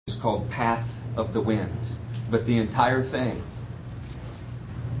called Path of the Wind. But the entire thing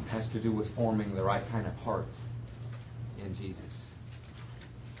has to do with forming the right kind of heart in Jesus.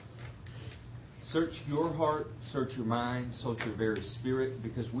 Search your heart, search your mind, search your very spirit,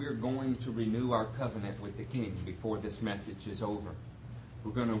 because we're going to renew our covenant with the King before this message is over.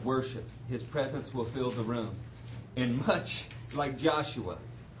 We're going to worship. His presence will fill the room. And much like Joshua,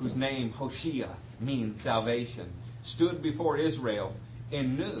 whose name Hoshea means salvation, stood before Israel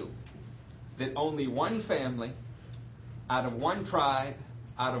and knew that only one family, out of one tribe,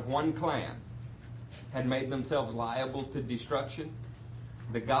 out of one clan, had made themselves liable to destruction.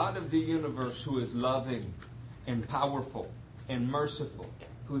 The God of the universe, who is loving and powerful and merciful,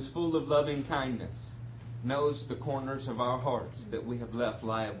 who is full of loving kindness, knows the corners of our hearts that we have left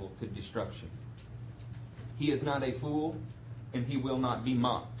liable to destruction. He is not a fool, and He will not be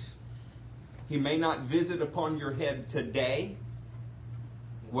mocked. He may not visit upon your head today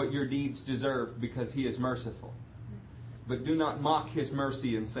what your deeds deserve, because He is merciful. But do not mock His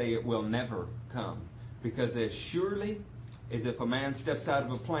mercy and say it will never come, because as surely as if a man steps out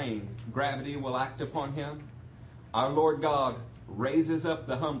of a plane, gravity will act upon him. Our Lord God raises up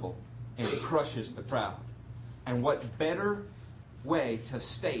the humble and crushes the proud. And what better way to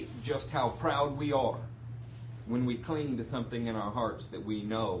state just how proud we are when we cling to something in our hearts that we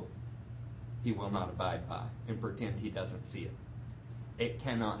know He will not abide by and pretend He doesn't see it. It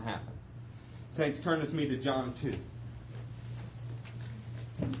cannot happen. Saints, turn with me to John 2.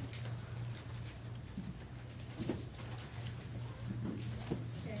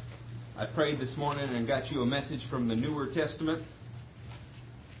 I prayed this morning and got you a message from the Newer Testament.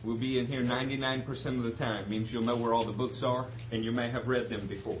 We'll be in here 99% of the time. It means you'll know where all the books are, and you may have read them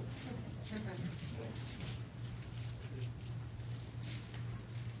before.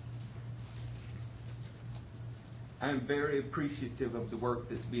 I am very appreciative of the work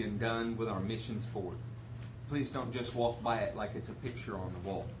that's being done with our missions board. Please don't just walk by it like it's a picture on the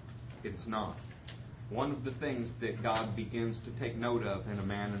wall. It's not. One of the things that God begins to take note of in a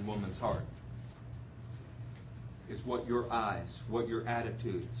man and woman's heart is what your eyes, what your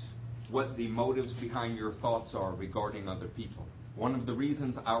attitudes, what the motives behind your thoughts are regarding other people. One of the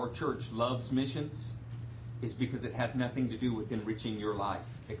reasons our church loves missions is because it has nothing to do with enriching your life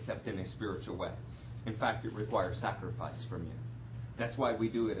except in a spiritual way. In fact, it requires sacrifice from you. That's why we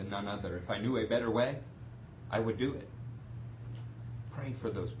do it and none other. If I knew a better way, I would do it. Pray for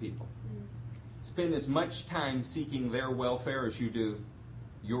those people. Spend as much time seeking their welfare as you do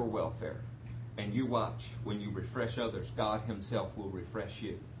your welfare. And you watch, when you refresh others, God Himself will refresh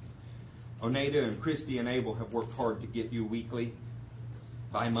you. Oneida and Christy and Abel have worked hard to get you weekly,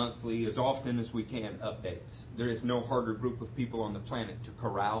 bi-monthly, as often as we can, updates. There is no harder group of people on the planet to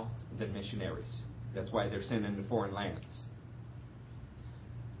corral than missionaries. That's why they're sent into foreign lands.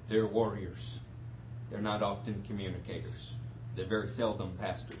 They're warriors. They're not often communicators. They're very seldom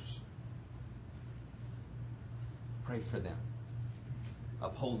pastors. Pray for them.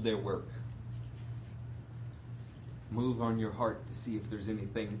 Uphold their work. Move on your heart to see if there's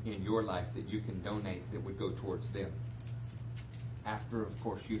anything in your life that you can donate that would go towards them. After, of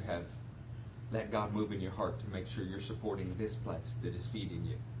course, you have let God move in your heart to make sure you're supporting this place that is feeding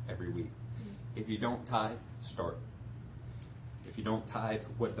you every week. If you don't tithe, start. If you don't tithe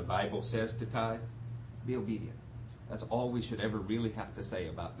what the Bible says to tithe, be obedient. That's all we should ever really have to say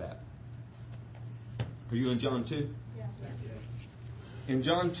about that. Are you in John 2? Yeah. In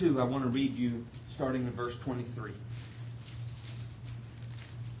John 2, I want to read you starting in verse 23.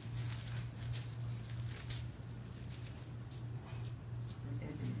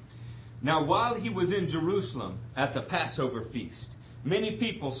 Now, while He was in Jerusalem at the Passover feast, many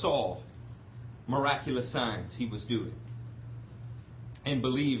people saw miraculous signs He was doing and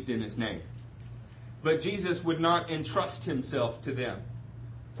believed in His name. But Jesus would not entrust Himself to them,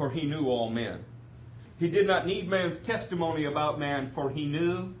 for He knew all men. He did not need man's testimony about man, for He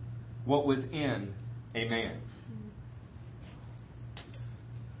knew what was in a man.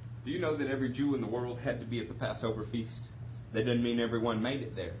 Do you know that every Jew in the world had to be at the Passover feast? That doesn't mean everyone made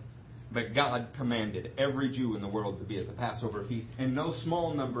it there. But God commanded every Jew in the world to be at the Passover feast, and no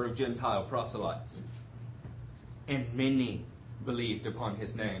small number of Gentile proselytes. And many believed upon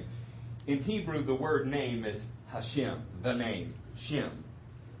His name. In Hebrew, the word name is Hashem, the name, Shem.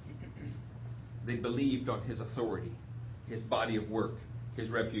 They believed on His authority, His body of work, His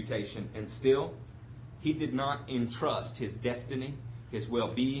reputation. And still, He did not entrust His destiny, His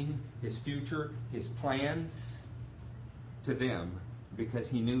well-being, His future, His plans to them, because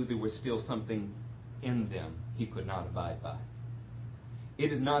He knew there was still something in them He could not abide by.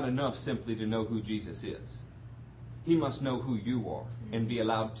 It is not enough simply to know who Jesus is. He must know who you are and be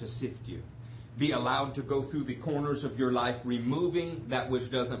allowed to sift you. Be allowed to go through the corners of your life, removing that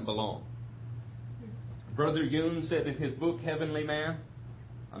which doesn't belong. Brother Yoon said in his book, in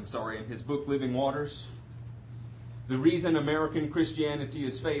his book, Living Waters, the reason American Christianity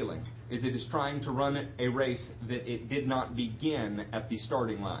is failing is it is trying to run a race that it did not begin at the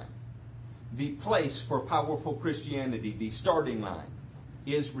starting line. The place for powerful Christianity, the starting line,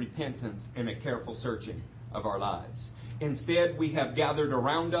 is repentance and a careful searching of our lives. Instead, we have gathered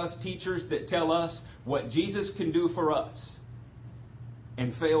around us teachers that tell us what Jesus can do for us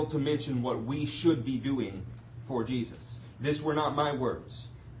and fail to mention what we should be doing for Jesus. These were not my words.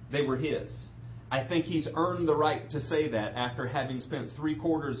 They were His. I think He's earned the right to say that after having spent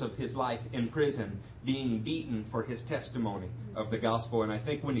 3/4 of His life in prison being beaten for His testimony of the gospel. And I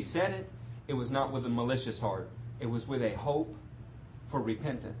think when He said it, it was not with a malicious heart. It was with a hope for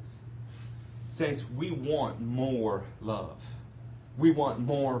repentance. Saints, we want more love. We want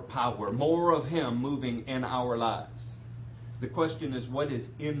more power, more of Him moving in our lives. The question is, what is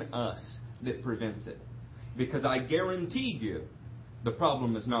in us that prevents it? Because I guarantee you, the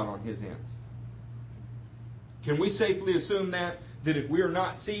problem is not on His end. Can we safely assume that if we are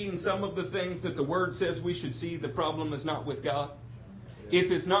not seeing some of the things that the Word says we should see, the problem is not with God?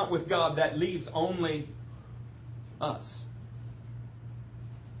 If it's not with God, that leaves only us.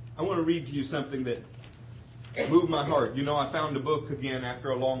 I want to read to you something that moved my heart. You know, I found a book again after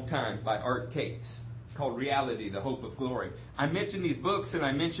a long time by Art Cates called Reality, The Hope of Glory. I mention these books and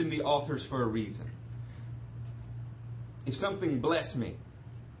I mention the authors for a reason. If something blessed me,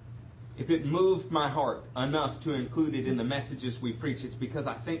 if it moved my heart enough to include it in the messages we preach, it's because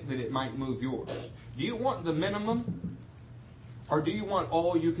I think that it might move yours. Do you want the minimum? Or do you want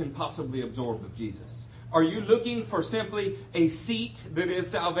all you can possibly absorb of Jesus? Are you looking for simply a seat that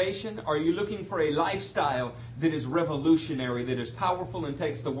is salvation? Are you looking for a lifestyle that is revolutionary, that is powerful and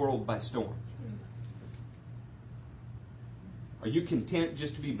takes the world by storm? Are you content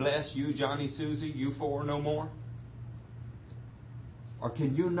just to be blessed, you, Johnny, Susie, you four, no more? Or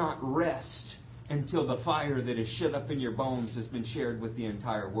can you not rest until the fire that is shut up in your bones has been shared with the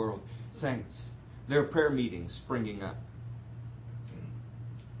entire world? Saints, there are prayer meetings springing up.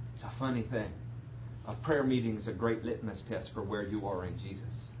 It's a funny thing. A prayer meeting is a great litmus test for where you are in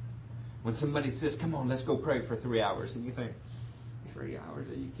Jesus. When somebody says, come on, let's go pray for 3 hours, and you think, 3 hours?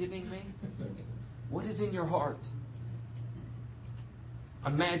 Are you kidding me? What is in your heart?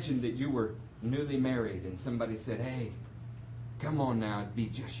 Imagine that you were newly married and somebody said, hey, come on now, it'd be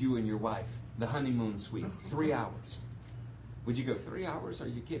just you and your wife. The honeymoon suite. 3 hours. Would you go, 3 hours? Are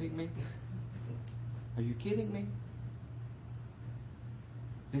you kidding me? Are you kidding me?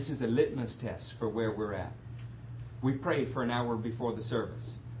 This is a litmus test for where we're at. We prayed for an hour before the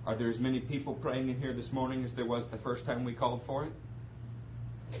service. Are there as many people praying in here this morning as there was the first time we called for it?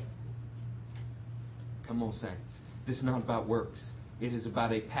 Come on, saints. This is not about works. It is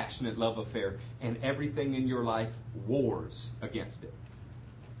about a passionate love affair, and everything in your life wars against it.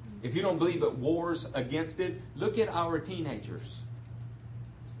 If you don't believe it wars against it, look at our teenagers.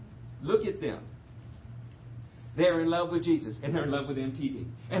 Look at them. They're in love with Jesus, and they're in love with MTV.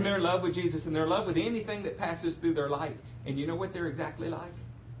 And they're in love with Jesus, and they're in love with anything that passes through their life. And you know what they're exactly like?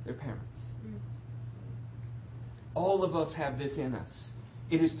 Their parents. All of us have this in us.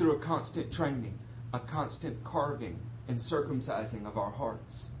 It is through a constant training, a constant carving and circumcising of our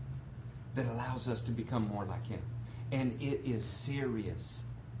hearts that allows us to become more like Him. And it is serious,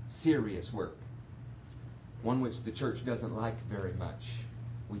 serious work. One which the church doesn't like very much.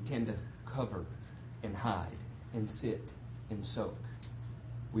 We tend to cover and hide and sit and soak.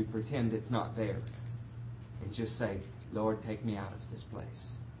 We pretend it's not there and just say, Lord, take me out of this place.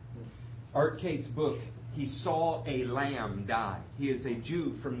 Art Cates' book, he saw a lamb die. He is a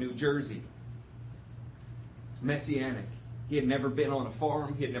Jew from New Jersey. It's messianic. He had never been on a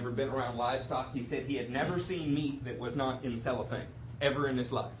farm. He had never been around livestock. He said he had never seen meat that was not in cellophane, ever in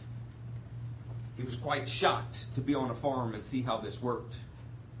his life. He was quite shocked to be on a farm and see how this worked.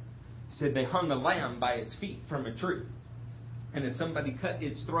 He said they hung a lamb by its feet from a tree. And as somebody cut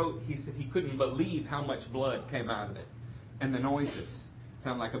its throat, he said he couldn't believe how much blood came out of it. And the noises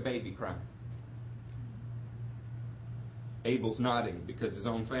sound like a baby crying. Abel's nodding because his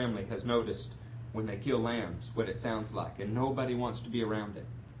own family has noticed when they kill lambs what it sounds like. And nobody wants to be around it.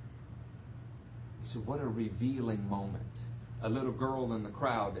 He said, what a revealing moment. A little girl in the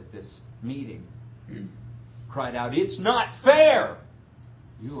crowd at this meeting cried out, it's not fair!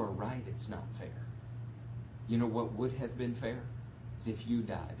 You are right, it's not fair. You know what would have been fair? Is if you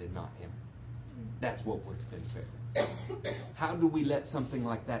died and not him. That's what would have been fair. How do we let something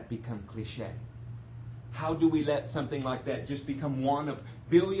like that become cliche? How do we let something like that just become one of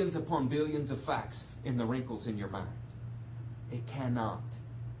billions upon billions of facts in the wrinkles in your mind? It cannot.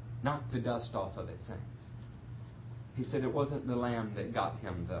 Knock the dust off of it, saints. He said it wasn't the lamb that got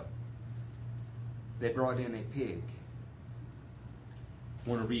him, though. They brought in a pig. I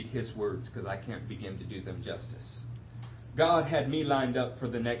want to read his words because I can't begin to do them justice. God had me lined up for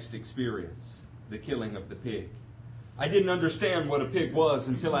the next experience, the killing of the pig. I didn't understand what a pig was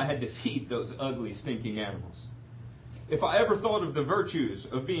until I had to feed those ugly, stinking animals. If I ever thought of the virtues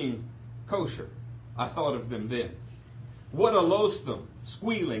of being kosher, I thought of them then. What a loathsome,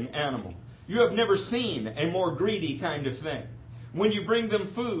 squealing animal. You have never seen a more greedy kind of thing. When you bring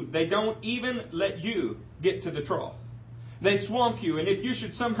them food, they don't even let you get to the trough. They swamp you, and if you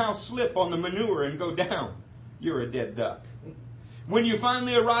should somehow slip on the manure and go down, you're a dead duck. When you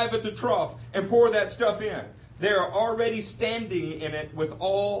finally arrive at the trough and pour that stuff in, they are already standing in it with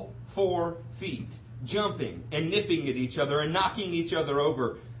all 4 feet, jumping and nipping at each other and knocking each other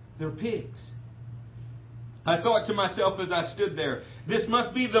over. They're pigs. I thought to myself as I stood there, this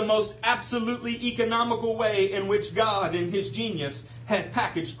must be the most absolutely economical way in which God, in His genius, has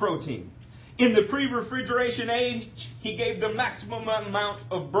packaged protein. In the pre-refrigeration age, He gave the maximum amount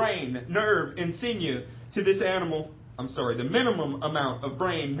of brain, nerve, and sinew to this animal. The minimum amount of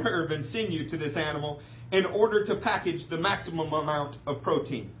brain, nerve, and sinew to this animal in order to package the maximum amount of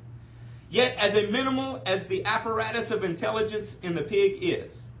protein. Yet, as a minimal as the apparatus of intelligence in the pig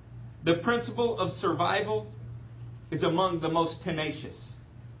is, the principle of survival is among the most tenacious.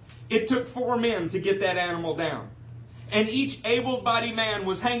 It took 4 men to get that animal down. And each able-bodied man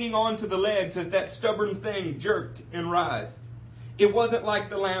was hanging on to the legs as that stubborn thing jerked and writhed. It wasn't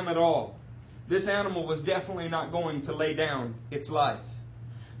like the lamb at all. This animal was definitely not going to lay down its life.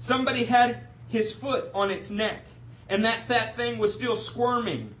 Somebody had his foot on its neck, and that fat thing was still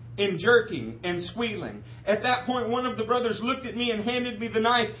squirming and jerking and squealing. At that point, one of the brothers looked at me and handed me the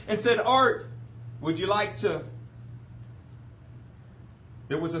knife and said, "Art, would you like to..."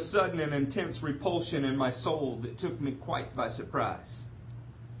 There was a sudden and intense repulsion in my soul that took me quite by surprise.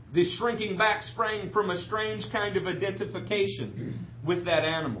 This shrinking back sprang from a strange kind of identification with that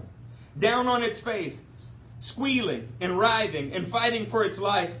animal. Down on its face, squealing and writhing and fighting for its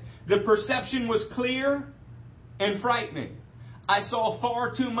life, the perception was clear and frightening. I saw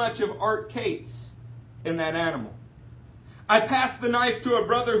far too much of Art Cates in that animal. I passed the knife to a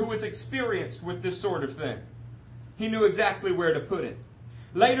brother who was experienced with this sort of thing. He knew exactly where to put it.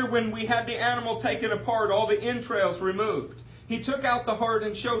 Later, when we had the animal taken apart, all the entrails removed, he took out the heart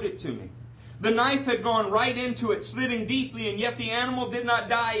and showed it to me. The knife had gone right into it, slitting deeply, and yet the animal did not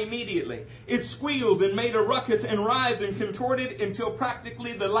die immediately. It squealed and made a ruckus and writhed and contorted until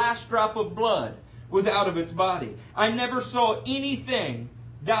practically the last drop of blood was out of its body. I never saw anything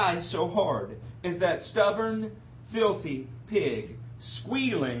die so hard as that stubborn, filthy pig,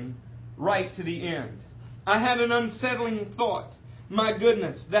 squealing right to the end. I had an unsettling thought. My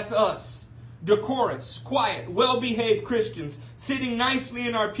goodness, that's us. Decorous, quiet, well-behaved Christians, sitting nicely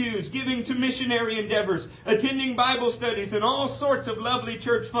in our pews, giving to missionary endeavors, attending Bible studies, and all sorts of lovely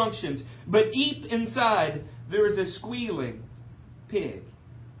church functions. But deep inside, there is a squealing pig,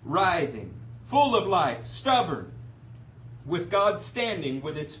 writhing, full of life, stubborn, with God standing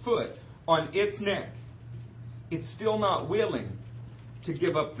with His foot on its neck. It's still not willing to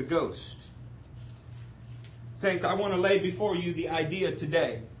give up the ghost. Saints, I want to lay before you the idea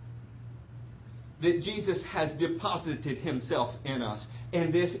today that Jesus has deposited Himself in us,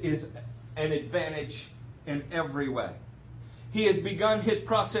 and this is an advantage in every way. He has begun His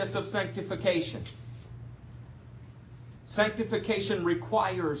process of sanctification. Sanctification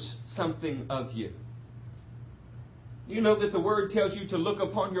requires something of you. You know that the Word tells you to look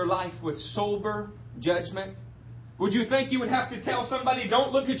upon your life with sober judgment. Would you think you would have to tell somebody,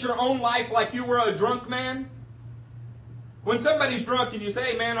 don't look at your own life like you were a drunk man? When somebody's drunk and you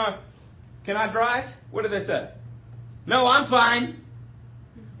say, "Hey man, can I drive?" What do they say? "No, I'm fine."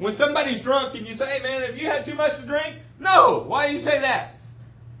 When somebody's drunk and you say, "Hey man, have you had too much to drink?" "No." Why do you say that?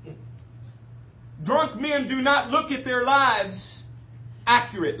 Drunk men do not look at their lives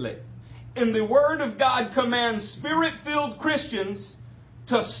accurately. And the Word of God commands Spirit-filled Christians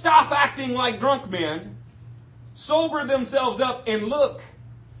to stop acting like drunk men, sober themselves up, and look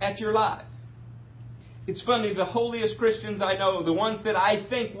at your life. It's funny, the holiest Christians I know, the ones that I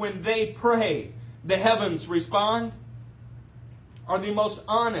think when they pray, the heavens respond, are the most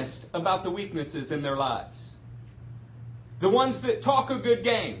honest about the weaknesses in their lives. The ones that talk a good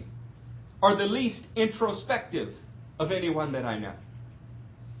game are the least introspective of anyone that I know.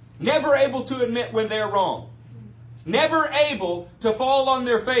 Never able to admit when they're wrong. Never able to fall on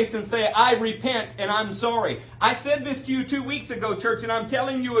their face and say, I repent and I'm sorry. I said this to you 2 weeks ago, church, and I'm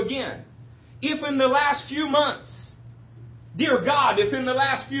telling you again. If in the last few months, dear God, if in the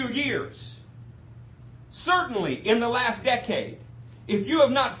last few years, certainly in the last decade, if you have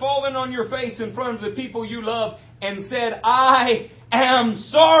not fallen on your face in front of the people you love and said, I am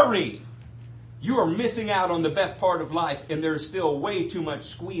sorry, you are missing out on the best part of life, and there's still way too much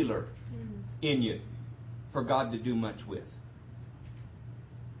squealer in you for God to do much with.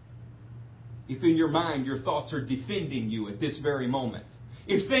 If in your mind your thoughts are defending you at this very moment,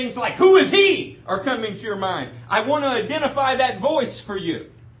 if things like, who is he, are coming to your mind, I want to identify that voice for you.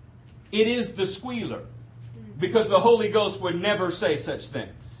 It is the squealer. Because the Holy Ghost would never say such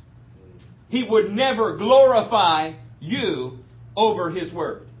things. He would never glorify you over His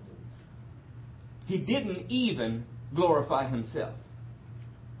Word. He didn't even glorify Himself.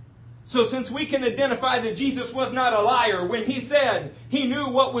 So since we can identify that Jesus was not a liar when He said He knew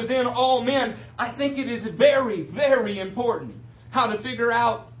what was in all men, I think it is very, very important how to figure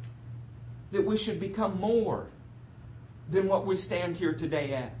out that we should become more than what we stand here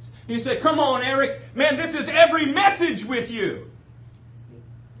today as. You say, come on, Eric, man, this is every message with you.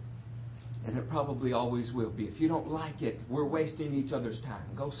 And it probably always will be. If you don't like it, we're wasting each other's time.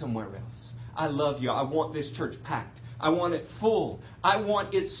 Go somewhere else. I love you. I want this church packed. I want it full. I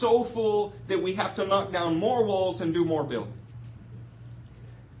want it so full that we have to knock down more walls and do more building.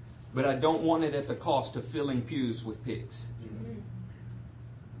 But I don't want it at the cost of filling pews with pigs.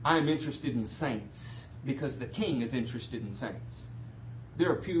 I'm interested in saints because the King is interested in saints.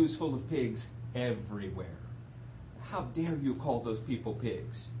 There are pews full of pigs everywhere. How dare you call those people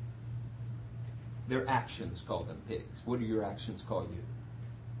pigs? Their actions call them pigs. What do your actions call you?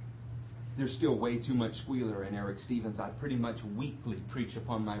 There's still way too much squealer in Eric Stevens. I pretty much weekly preach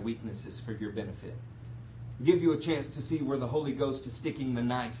upon my weaknesses for your benefit. Give you a chance to see where the Holy Ghost is sticking the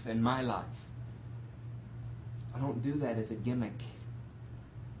knife in my life. I don't do that as a gimmick.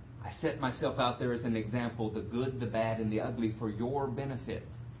 I set myself out there as an example, the good, the bad, and the ugly for your benefit.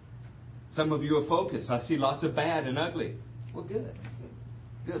 Some of you are focused. I see lots of bad and ugly. Well, good.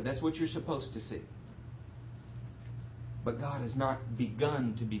 Good. That's what you're supposed to see. But God has not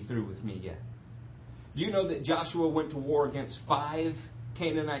begun to be through with me yet. Do you know that Joshua went to war against 5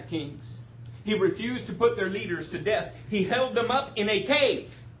 Canaanite kings? He refused to put their leaders to death. He held them up in a cave.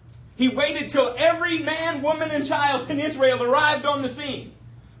 He waited till every man, woman, and child in Israel arrived on the scene.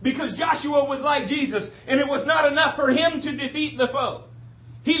 Because Joshua was like Jesus, and it was not enough for him to defeat the foe.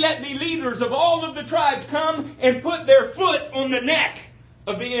 He let the leaders of all of the tribes come and put their foot on the neck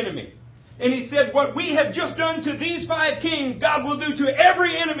of the enemy. And he said, what we have just done to these 5 kings, God will do to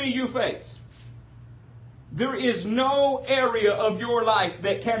every enemy you face. There is no area of your life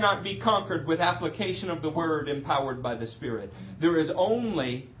that cannot be conquered with application of the Word empowered by the Spirit. There is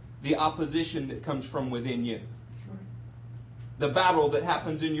only the opposition that comes from within you. The battle that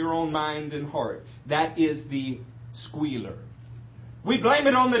happens in your own mind and heart. That is the squealer. We blame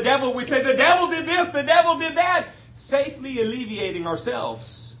it on the devil. We say, the devil did this, the devil did that. Safely alleviating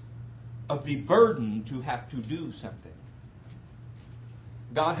ourselves of the burden to have to do something.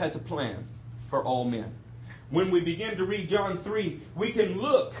 God has a plan for all men. When we begin to read John 3, we can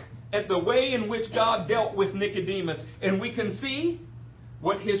look at the way in which God dealt with Nicodemus, and we can see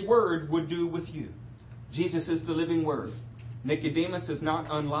what His Word would do with you. Jesus is the living Word. Nicodemus is not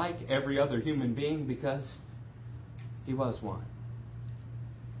unlike every other human being because he was one.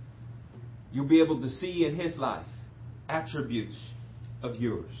 You'll be able to see in his life attributes of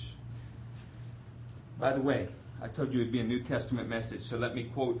yours. By the way, I told you it'd be a New Testament message, so let me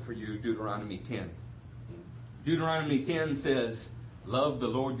quote for you Deuteronomy 10. Deuteronomy 10 says, love the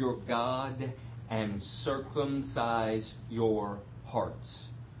Lord your God and circumcise your hearts.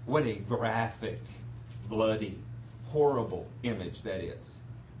 What a graphic, bloody, horrible image that is.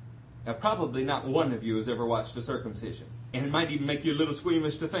 Now, probably not one of you has ever watched a circumcision. And it might even make you a little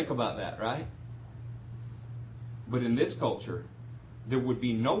squeamish to think about that, right? But in this culture, there would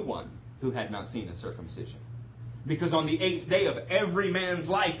be no one who had not seen a circumcision. Because on the 8th day of every man's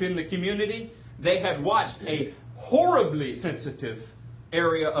life in the community, they had watched a horribly sensitive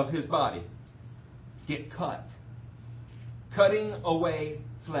area of his body get cut. Cutting away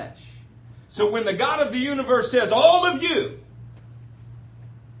flesh. So when the God of the universe says, all of you,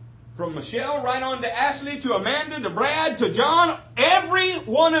 from Michelle right on to Ashley to Amanda to Brad to John, every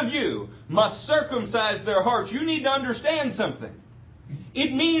one of you must circumcise their hearts. You need to understand something.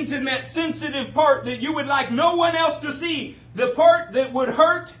 It means in that sensitive part that you would like no one else to see, the part that would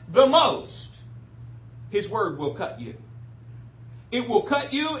hurt the most, His Word will cut you. It will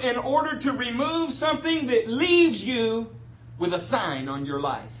cut you in order to remove something that leaves you with a sign on your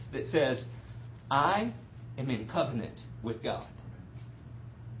life that says, I am in covenant with God.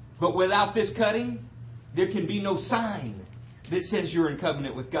 But without this cutting, there can be no sign that says you're in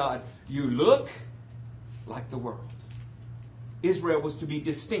covenant with God. You look like the world. Israel was to be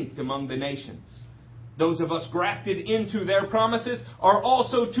distinct among the nations. Those of us grafted into their promises are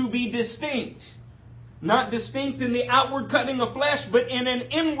also to be distinct. Not distinct in the outward cutting of flesh, but in an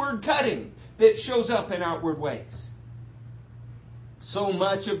inward cutting that shows up in outward ways. So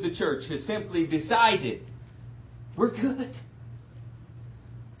much of the church has simply decided, we're good,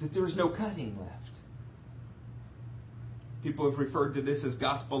 that there is no cutting left. People have referred to this as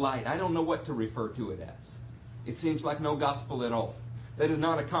gospel light. I don't know what to refer to it as. It seems like no gospel at all. That is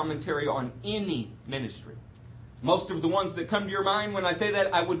not a commentary on any ministry. Most of the ones that come to your mind when I say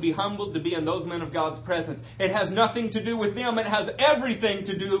that, I would be humbled to be in those men of God's presence. It has nothing to do with them. It has everything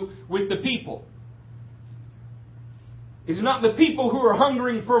to do with the people. It's not the people who are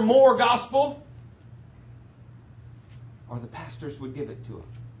hungering for more gospel, or the pastors would give it to them.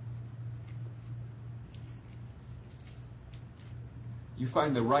 You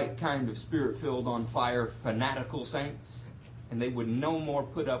find the right kind of spirit-filled, on-fire, fanatical saints, and they would no more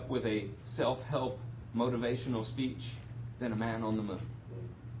put up with a self-help, motivational speech than a man on the moon.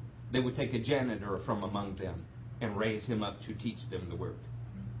 They would take a janitor from among them and raise him up to teach them the word.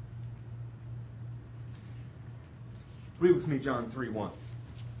 Read with me John 3:1.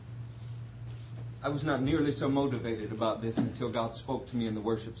 I was not nearly so motivated about this until God spoke to me in the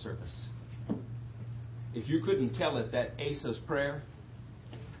worship service. If you couldn't tell it, that Asa's prayer,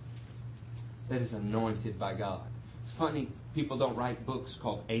 that is anointed by God. It's funny, people don't write books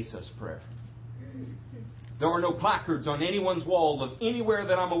called Asa's Prayer. There are no placards on anyone's wall of anywhere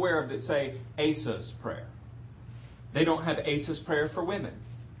that I'm aware of that say Asa's Prayer. They don't have Asa's Prayer for women,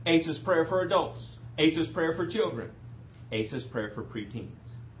 Asa's Prayer for adults, Asa's Prayer for children, Asa's Prayer for preteens.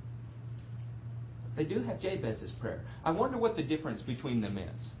 They do have Jabez's Prayer. I wonder what the difference between them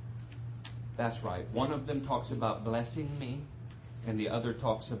is. That's right. One of them talks about blessing me, and the other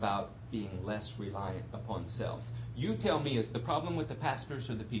talks about being less reliant upon self. You tell me, is the problem with the pastors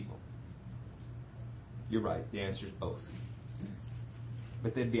or the people? You're right. The answer is both.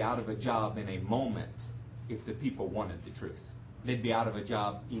 But they'd be out of a job in a moment if the people wanted the truth. They'd be out of a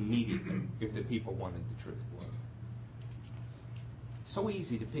job immediately if the people wanted the truth. So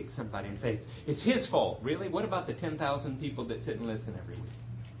easy to pick somebody and say, it's his fault. Really? What about the 10,000 people that sit and listen every week?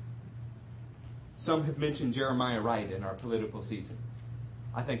 Some have mentioned Jeremiah Wright in our political season.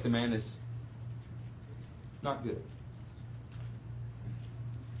 I think the man is not good.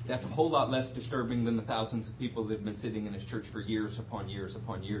 That's a whole lot less disturbing than the thousands of people that have been sitting in his church for years upon years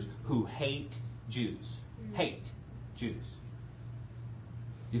upon years who hate Jews. Hate Jews.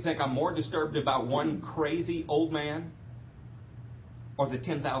 You think I'm more disturbed about one crazy old man or the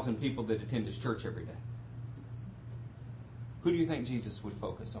 10,000 people that attend his church every day? Who do you think Jesus would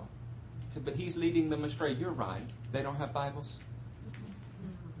focus on? He said, but he's leading them astray. You're right. They don't have Bibles.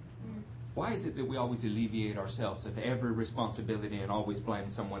 Why is it that we always alleviate ourselves of every responsibility and always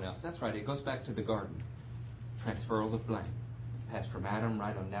blame someone else? That's right. It goes back to the garden. Transferal of blame. Passed from Adam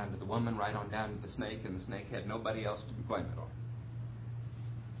right on down to the woman, right on down to the snake, and the snake had nobody else to blame it on.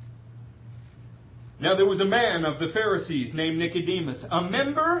 Now there was a man of the Pharisees named Nicodemus, a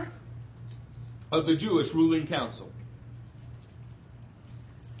member of the Jewish ruling council.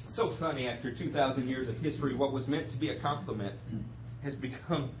 So funny, after 2,000 years of history, what was meant to be a compliment has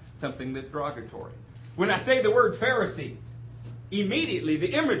become something that's derogatory. When I say the word Pharisee, immediately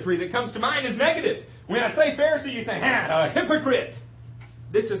the imagery that comes to mind is negative. When I say Pharisee, you think, a hypocrite.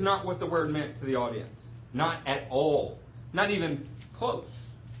 This is not what the word meant to the audience. Not at all. Not even close.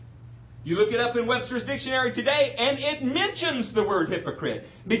 You look it up in Webster's dictionary today, and it mentions the word hypocrite.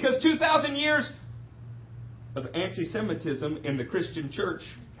 Because 2,000 years of anti-Semitism in the Christian church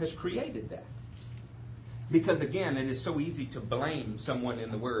has created that. Because again, it is so easy to blame someone in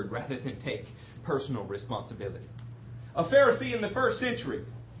the Word rather than take personal responsibility. A Pharisee in the 1st century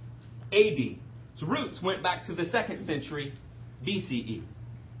AD. Its roots went back to the 2nd century BCE.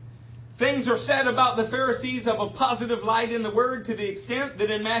 Things are said about the Pharisees of a positive light in the Word to the extent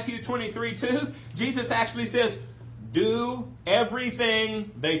that in Matthew 23:2, Jesus actually says, do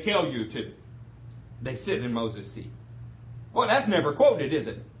everything they tell you to. They sit in Moses' seat. Well, that's never quoted, is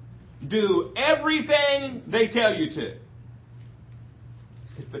it? Do everything they tell you to.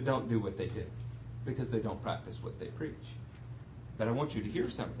 He said, but don't do what they do, because they don't practice what they preach. But I want you to hear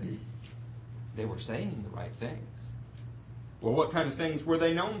something. They were saying the right things. Well, what kind of things were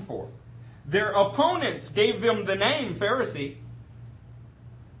they known for? Their opponents gave them the name Pharisee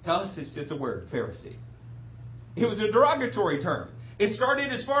To us, it's just a word, Pharisee. It was a derogatory term. It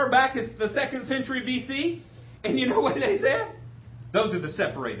started as far back as the 2nd century BC. And you know what they said? Those are the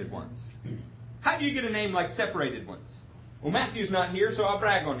separated ones. How do you get a name like separated ones? Well, Matthew's not here, so I'll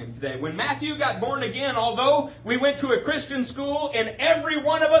brag on him today. When Matthew got born again, although we went to a Christian school and every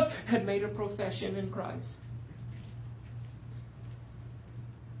one of us had made a profession in Christ.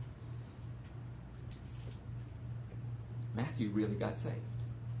 Matthew really got saved.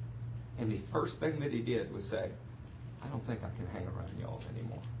 And the first thing that he did was say, I don't think I can hang around y'all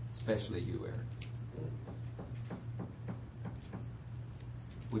anymore, especially you, Eric.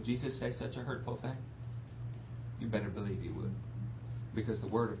 Would Jesus say such a hurtful thing? You better believe he would. Because the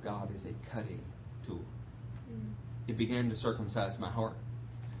Word of God is a cutting tool. It began to circumcise my heart.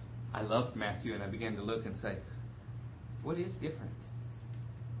 I loved Matthew and I began to look and say, what is different?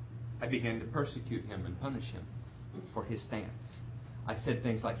 I began to persecute him and punish him for his stance. I said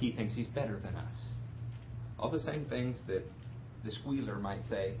things like, he thinks he's better than us. All the same things that the squealer might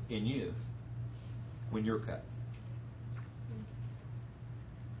say in you when you're cut.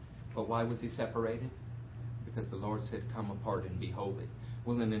 But why was he separated? Because the Lord said, come apart and be holy.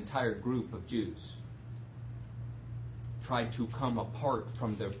 Well, an entire group of Jews tried to come apart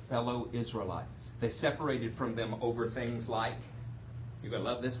from their fellow Israelites. They separated from them over things like, you're going to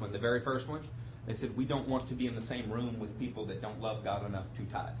love this one, the very first one. They said, we don't want to be in the same room with people that don't love God enough to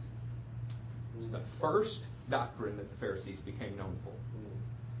tithe. It's the first doctrine that the Pharisees became known for.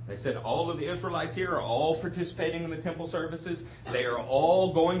 They said all of the Israelites here are all participating in the temple services. They are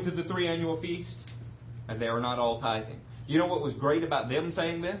all going to the 3 annual feasts. And they are not all tithing. You know what was great about them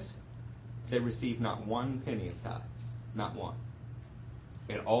saying this? They received not 1 penny of tithe. Not one.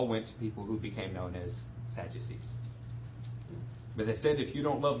 It all went to people who became known as Sadducees. But they said, if you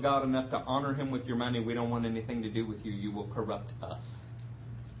don't love God enough to honor Him with your money, we don't want anything to do with you. You will corrupt us.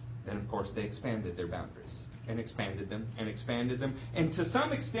 Then, of course, they expanded their boundaries. And expanded them, and expanded them. And to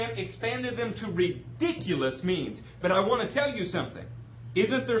some extent, expanded them to ridiculous means. But I want to tell you something.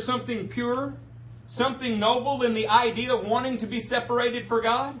 Isn't there something pure, something noble in the idea of wanting to be separated for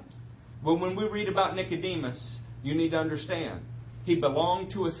God? Well, when we read about Nicodemus, you need to understand. He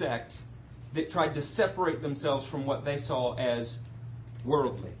belonged to a sect that tried to separate themselves from what they saw as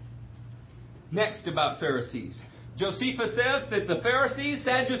worldly. Next, about Pharisees. Josephus says that the Pharisees,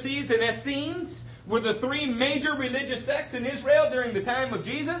 Sadducees, and Essenes were the 3 major religious sects in Israel during the time of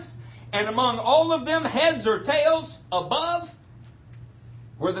Jesus. And among all of them, heads or tails above,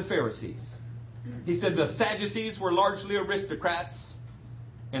 were the Pharisees. He said the Sadducees were largely aristocrats,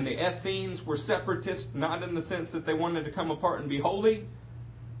 and the Essenes were separatists, not in the sense that they wanted to come apart and be holy,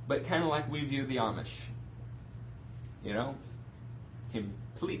 but kind of like we view the Amish. You know?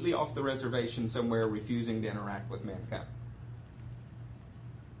 Completely off the reservation somewhere, refusing to interact with mankind.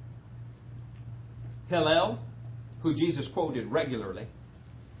 Hillel, who Jesus quoted regularly,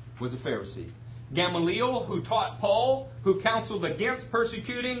 was a Pharisee. Gamaliel, who taught Paul, who counseled against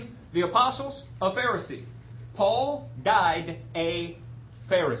persecuting the apostles, a Pharisee. Paul died a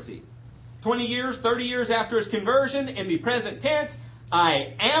Pharisee. 20 years, 30 years after his conversion, in the present tense,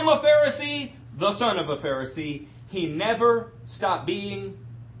 I am a Pharisee, the son of a Pharisee. He never stopped being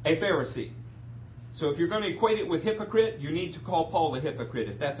a Pharisee. So if you're going to equate it with hypocrite, you need to call Paul a hypocrite.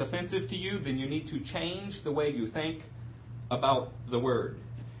 If that's offensive to you, then you need to change the way you think about the word.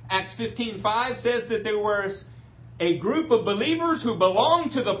 Acts 15:5 says that there was a group of believers who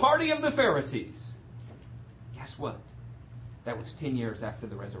belonged to the party of the Pharisees. Guess what? That was 10 years after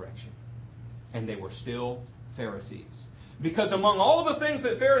the resurrection. And they were still Pharisees. Because among all the things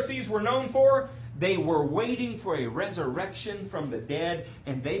that Pharisees were known for, they were waiting for a resurrection from the dead,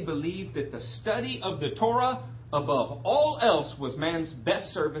 and they believed that the study of the Torah, above all else, was man's best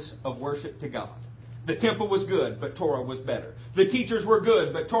service of worship to God. The temple was good, but Torah was better. The teachers were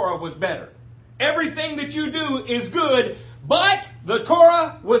good, but Torah was better. Everything that you do is good, but the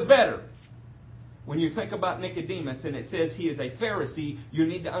Torah was better. When you think about Nicodemus and it says he is a Pharisee, you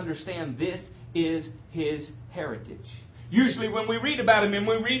need to understand this is his heritage. Usually when we read about him and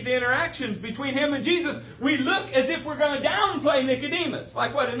we read the interactions between him and Jesus, we look as if we're going to downplay Nicodemus.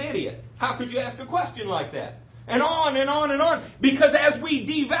 Like, what an idiot. How could you ask a question like that? And on and on and on. Because as we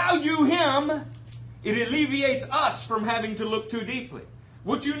devalue him, it alleviates us from having to look too deeply.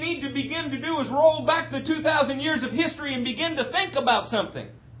 What you need to begin to do is roll back the 2,000 years of history and begin to think about something.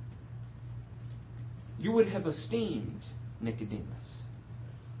 You would have esteemed Nicodemus.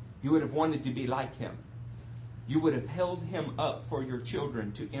 You would have wanted to be like him. You would have held him up for your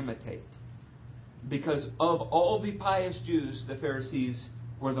children to imitate. Because of all the pious Jews, the Pharisees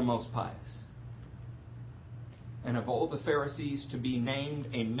were the most pious. and of all the Pharisees to be named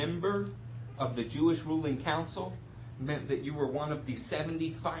a member of the Jewish ruling council meant that you were one of the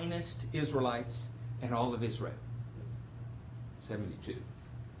 70 finest Israelites in all of Israel. 72.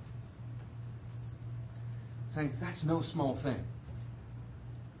 Saying that's no small thing.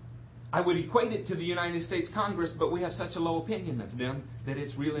 I would equate it to the United States Congress, but we have such a low opinion of them that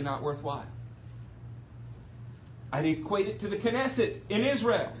it's really not worthwhile. I'd equate it to the Knesset in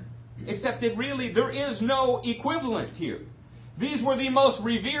Israel, except that really there is no equivalent here. These were the most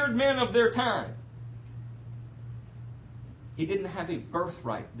revered men of their time. He didn't have a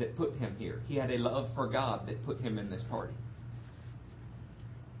birthright that put him here. He had a love for God that put him in this party.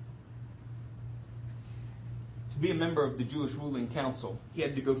 To be a member of the Jewish ruling council, he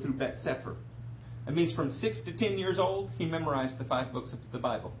had to go through Bet Sefer. That means from 6 to 10 years old, he memorized the 5 books of the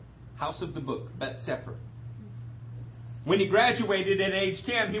Bible. House of the Book, Bet Sefer. When he graduated at age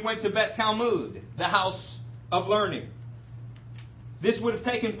 10, he went to Bet Talmud, the house of learning. This would have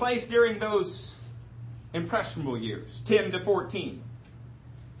taken place during those impressionable years, 10 to 14.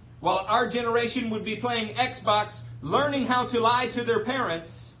 While our generation would be playing Xbox, learning how to lie to their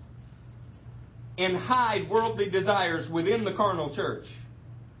parents and hide worldly desires within the carnal church,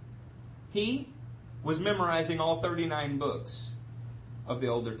 he was memorizing all 39 books of the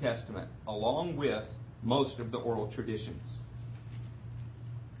Older Testament, along with most of the oral traditions.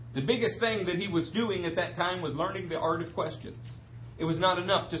 The biggest thing that he was doing at that time was learning the art of questions. It was not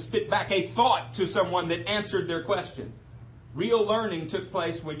enough to spit back a thought to someone that answered their question. Real learning took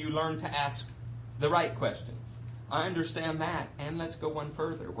place when you learned to ask the right questions. I understand that, and let's go one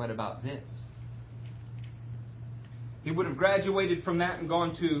further. What about this? He would have graduated from that and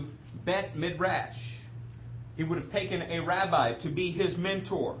gone to Bet Midrash. He would have taken a rabbi to be his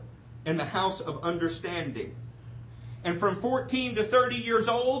mentor in the house of understanding. And from 14 to 30 years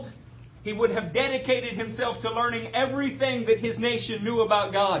old, he would have dedicated himself to learning everything that his nation knew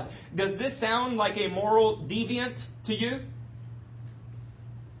about God. Does this sound like a moral deviant to you?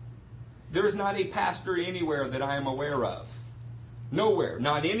 There is not a pastor anywhere that I am aware of. Nowhere.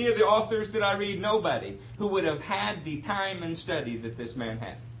 Not any of the authors that I read, nobody, who would have had the time and study that this man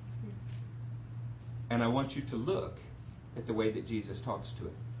had. And I want you to look at the way that Jesus talks to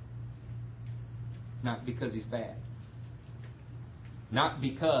him. Not because he's bad. Not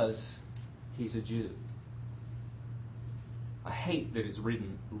because he's a Jew. I hate that it's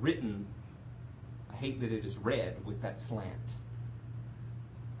written. I hate that it is read with that slant.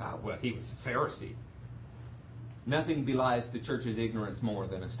 Well, he was a Pharisee. Nothing belies the church's ignorance more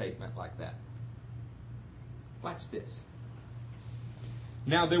than a statement like that. Watch this.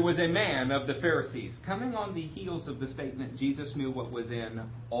 Now there was a man of the Pharisees. Coming on the heels of the statement, Jesus knew what was in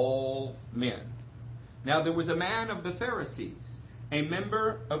all men. Now there was a man of the Pharisees, a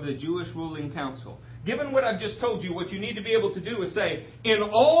member of the Jewish ruling council. Given what I've just told you, what you need to be able to do is say, in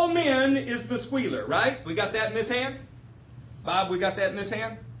all men is the squealer, right? We got that in this hand? Bob, we got that in this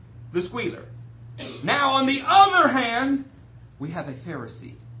hand? The squealer. Now, on the other hand, we have a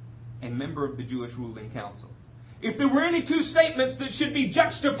Pharisee, a member of the Jewish ruling council. If there were any two statements that should be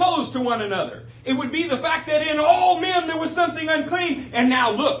juxtaposed to one another, it would be the fact that in all men there was something unclean, and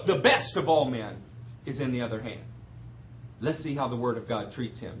now look, the best of all men is in the other hand. Let's see how the Word of God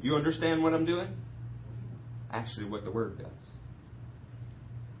treats him. You understand what I'm doing? Actually, what the Word does.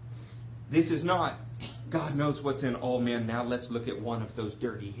 This is not, God knows what's in all men. Now let's look at one of those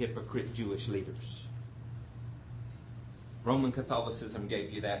dirty, hypocrite Jewish leaders. Roman Catholicism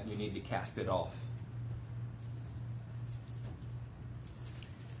gave you that, and you need to cast it off.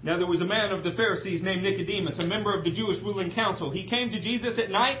 Now there was a man of the Pharisees named Nicodemus, a member of the Jewish ruling council. He came to Jesus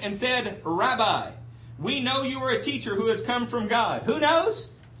at night and said, Rabbi, we know you are a teacher who has come from God. Who knows?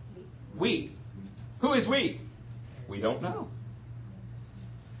 We. Who is we? We don't know.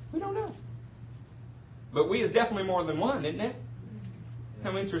 We don't know. But we is definitely more than one, isn't it?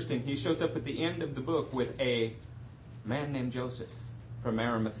 How interesting. He shows up at the end of the book with a man named Joseph from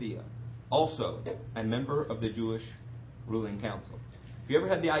Arimathea, also a member of the Jewish ruling council. If you ever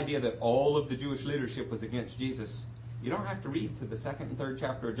had the idea that all of the Jewish leadership was against Jesus, you don't have to read to the 2nd and 3rd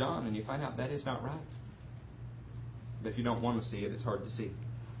chapter of John and you find out that is not right. But if you don't want to see it, it's hard to see.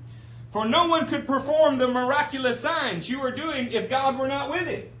 For no one could perform the miraculous signs you are doing if God were not with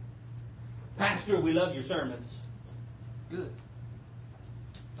it. Pastor, we love your sermons. Good.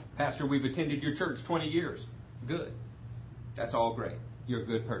 Pastor, we've attended your church 20 years. Good. That's all great. You're a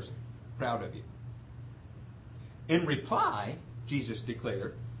good person. Proud of you. In reply, Jesus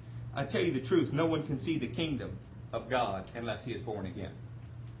declared, I tell you the truth, no one can see the kingdom of God unless he is born again.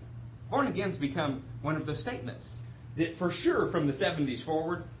 Born again's become one of the statements that for sure from the 70s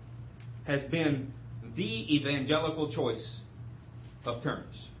forward has been the evangelical choice of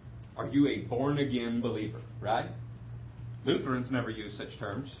terms. Are you a born-again believer? Right? Lutherans never use such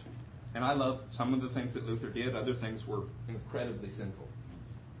terms. And I love some of the things that Luther did. Other things were incredibly sinful.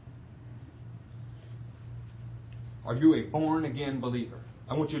 Are you a born-again believer?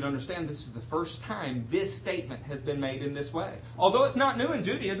 I want you to understand this is the first time this statement has been made in this way. Although it's not new in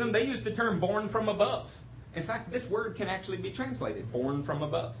Judaism, they use the term born from above. In fact, this word can actually be translated, born from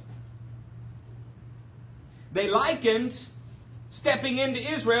above. They likened stepping into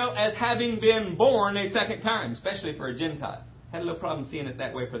Israel as having been born a second time, especially for a Gentile. Had a little problem seeing it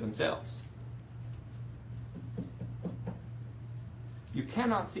that way for themselves. You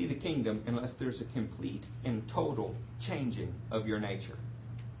cannot see the kingdom unless there's a complete and total changing of your nature.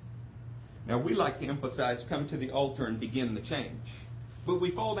 Now, we like to emphasize, come to the altar and begin the change. But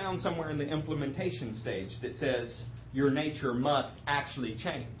we fall down somewhere in the implementation stage that says your nature must actually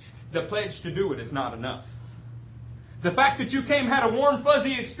change. The pledge to do it is not enough. The fact that you came, had a warm,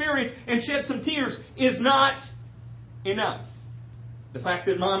 fuzzy experience, and shed some tears is not enough. The fact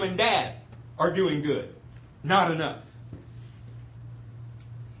that mom and dad are doing good, not enough.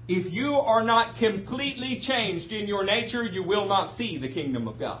 If you are not completely changed in your nature, you will not see the kingdom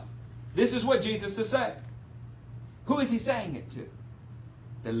of God. This is what Jesus is saying. Who is He saying it to?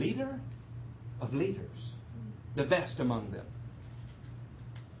 The leader of leaders. The best among them.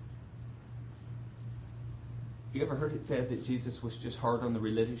 You ever heard it said that Jesus was just hard on the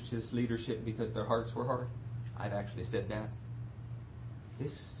religious leadership because their hearts were hard? I've actually said that.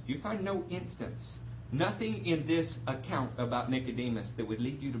 You find no instance, nothing in this account about Nicodemus that would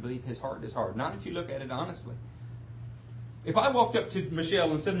lead you to believe his heart is hard. Not if you look at it honestly. If I walked up to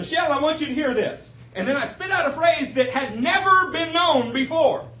Michelle and said, Michelle, I want you to hear this. And then I spit out a phrase that had never been known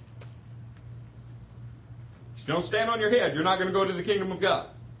before. If you don't stand on your head, you're not going to go to the kingdom of God.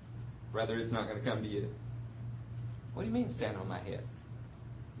 Rather, it's not going to come to you. What do you mean, stand on my head?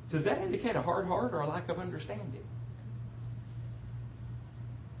 Does that indicate a hard heart or a lack of understanding?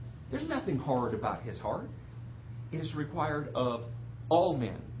 There's nothing hard about his heart. It is required of all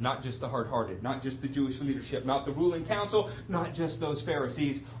men, not just the hard-hearted, not just the Jewish leadership, not the ruling council, not just those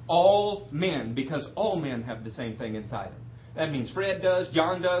Pharisees. All men, because all men have the same thing inside them. That means Fred does,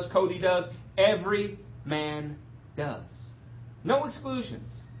 John does, Cody does. Every man does. No exclusions.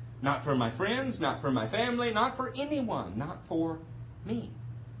 Not for my friends, not for my family, not for anyone, not for me.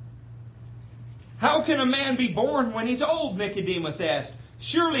 How can a man be born when he's old? Nicodemus asked.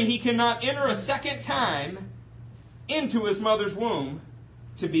 Surely he cannot enter a second time into his mother's womb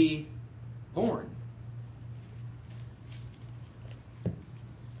to be born.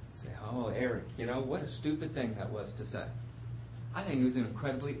 Say, oh, Eric, what a stupid thing that was to say. I think it was an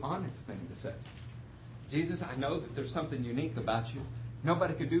incredibly honest thing to say. Jesus, I know that there's something unique about you.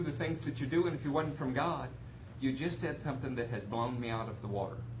 Nobody could do the things that you're doing if you wasn't from God. You just said something that has blown me out of the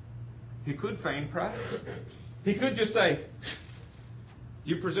water. He could feign pride. He could just say,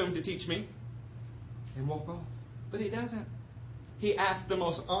 you presume to teach me? And walk off. But he doesn't. He asked the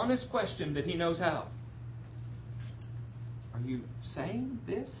most honest question that he knows how. Are you saying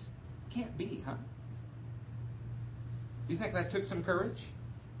this? Can't be, huh? You think that took some courage?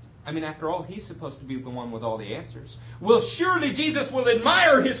 I mean, after all, he's supposed to be the one with all the answers. Well, surely Jesus will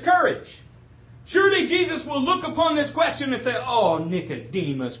admire his courage. Surely Jesus will look upon this question and say, oh,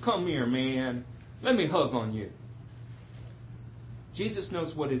 Nicodemus, come here, man. Let me hug on you. Jesus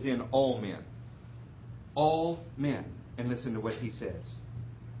knows what is in all men. All men. And listen to what he says.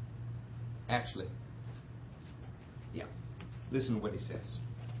 Actually, listen to what he says.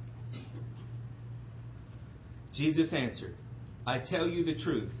 Jesus answered, I tell you the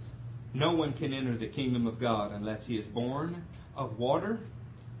truth. No one can enter the kingdom of God unless he is born of water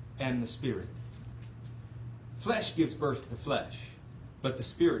and the Spirit. Flesh gives birth to flesh, but the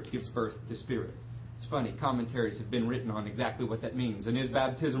Spirit gives birth to spirit. It's funny, commentaries have been written on exactly what that means. And is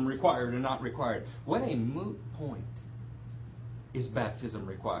baptism required or not required? What a moot point is baptism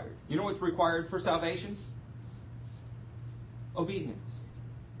required. You know what's required for salvation? Obedience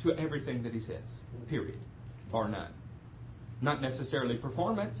to everything that he says. Period. Bar none. Not necessarily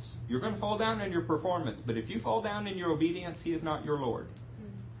performance. You're going to fall down in your performance. But if you fall down in your obedience, he is not your Lord.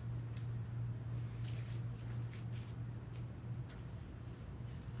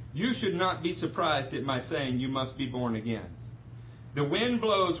 You should not be surprised at my saying you must be born again. The wind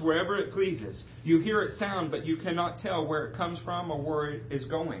blows wherever it pleases. You hear its sound, but you cannot tell where it comes from or where it is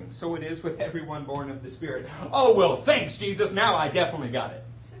going. So it is with everyone born of the Spirit. Oh, well, thanks, Jesus. Now I definitely got it.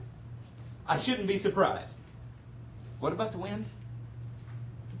 I shouldn't be surprised. What about the wind?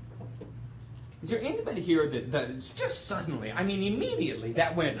 Is there anybody here that it's just suddenly, immediately,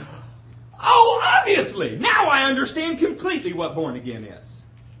 that went, Oh, obviously! Now I understand completely what born again is.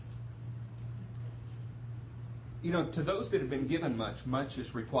 You know, to those that have been given much, much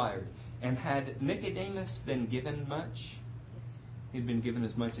is required. And had Nicodemus been given much, he'd been given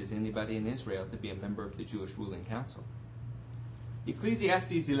as much as anybody in Israel to be a member of the Jewish ruling council.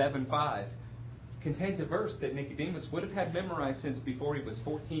 Ecclesiastes 11:5 contains a verse that Nicodemus would have had memorized since before he was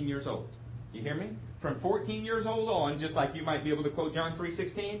 14 years old. You hear me? From 14 years old on, just like you might be able to quote John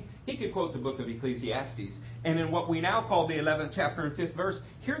 3:16, he could quote the book of Ecclesiastes. And in what we now call the 11th chapter and 5th verse,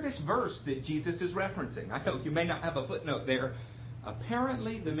 hear this verse that Jesus is referencing. I know you may not have a footnote there.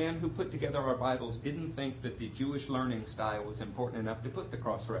 Apparently, the men who put together our Bibles didn't think that the Jewish learning style was important enough to put the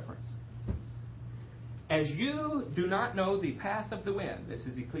cross-reference. As you do not know the path of the wind, this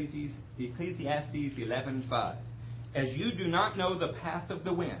is Ecclesiastes 11:5. As you do not know the path of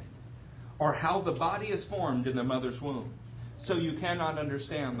the wind, or how the body is formed in the mother's womb, so you cannot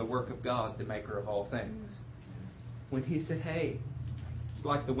understand the work of God, the maker of all things. When he said, hey, it's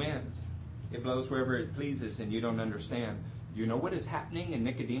like the wind. It blows wherever it pleases and you don't understand. You know what is happening in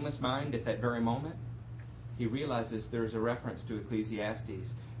Nicodemus' mind at that very moment? He realizes there's a reference to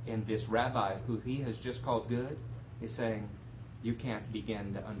Ecclesiastes. And this rabbi, who he has just called good, is saying, you can't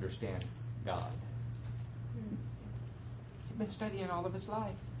begin to understand God. He'd been studying all of his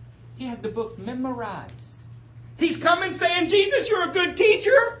life. He had the book memorized. He's coming saying, Jesus, you're a good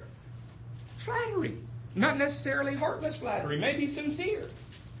teacher. Flattery. Not necessarily heartless flattery. Maybe sincere.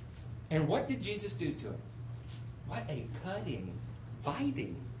 And what did Jesus do to him? What a cutting,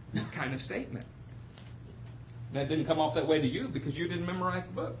 biting kind of statement. That didn't come off that way to you because you didn't memorize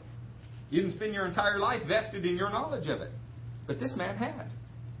the book. You didn't spend your entire life vested in your knowledge of it. But this man had.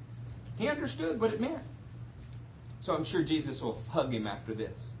 He understood what it meant. So I'm sure Jesus will hug him after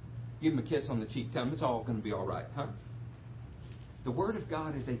this. Give him a kiss on the cheek. Tell him it's all going to be all right, huh? The Word of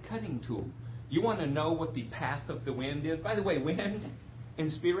God is a cutting tool. You want to know what the path of the wind is? By the way, wind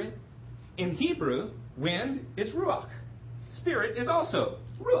and spirit. In Hebrew, wind is ruach. Spirit is also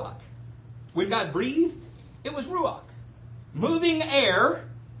ruach. When God breathed, it was ruach. Moving air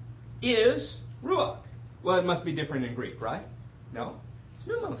is ruach. Well, it must be different in Greek, right? No. It's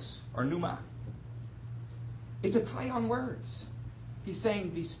pneumos or pneuma. It's a play on words. He's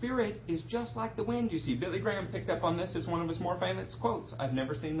saying the Spirit is just like the wind. You see, Billy Graham picked up on this as one of his more famous quotes. I've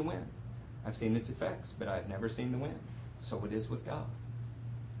never seen the wind. I've seen its effects, but I've never seen the wind. So it is with God.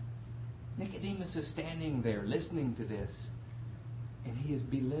 Nicodemus is standing there listening to this, and he is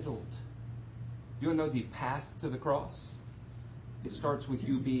belittled. You know the path to the cross? It starts with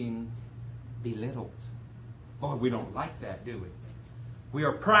you being belittled. Boy, we don't like that, do we? We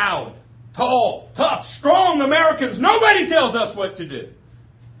are proud, tall, tough, strong Americans. Nobody tells us what to do.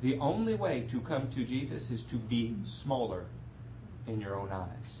 The only way to come to Jesus is to be smaller in your own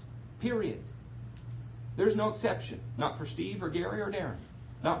eyes. Period. There's no exception. Not for Steve or Gary or Darren.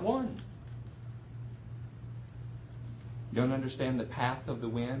 Not one. Don't understand the path of the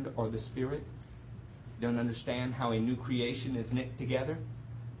wind or the Spirit? Don't understand how a new creation is knit together?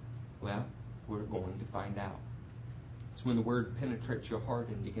 Well, we're going to find out. It's when the Word penetrates your heart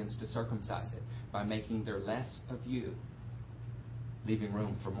and begins to circumcise it by making there less of you, leaving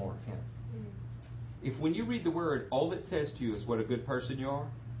room for more of Him. If when you read the Word, all it says to you is what a good person you are,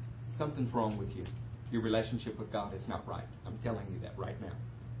 something's wrong with you. Your relationship with God is not right. I'm telling you that right now.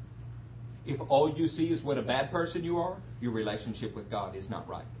 If all you see is what a bad person you are, your relationship with God is not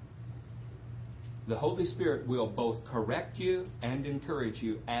right. The Holy Spirit will both correct you and encourage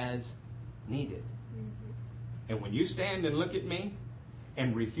you as needed. And when you stand and look at me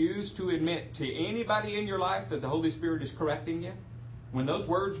and refuse to admit to anybody in your life that the Holy Spirit is correcting you, when those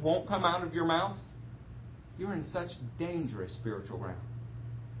words won't come out of your mouth, you're in such dangerous spiritual ground.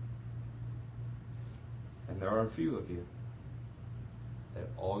 And there are a few of you that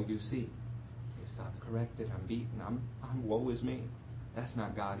all you see is I'm corrected, I'm beaten, I'm woe is me. That's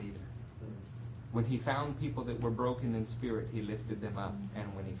not God either. When He found people that were broken in spirit, He lifted them up.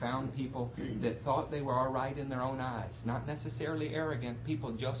 And when He found people that thought they were all right in their own eyes, not necessarily arrogant,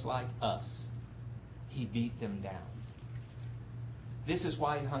 people just like us, He beat them down. This is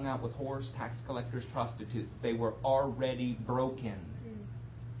why He hung out with whores, tax collectors, prostitutes. They were already broken.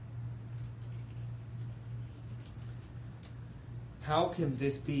 How can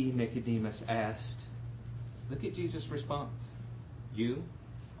this be? Nicodemus asked. Look at Jesus' response. You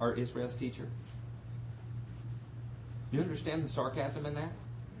are Israel's teacher. You understand the sarcasm in that?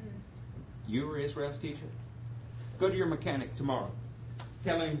 You are Israel's teacher. Go to your mechanic tomorrow.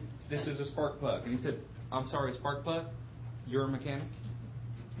 Tell him this is a spark plug. And he said, I'm sorry, spark plug? You're a mechanic?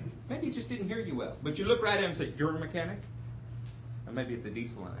 Maybe he just didn't hear you well. But you look right at him and say, you're a mechanic? Or maybe it's a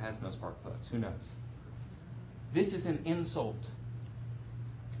diesel and it has no spark plugs. Who knows? This is an insult.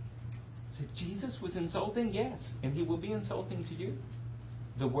 So Jesus was insulting? Yes. And he will be insulting to you.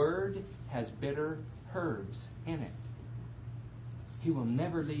 The word has bitter herbs in it. He will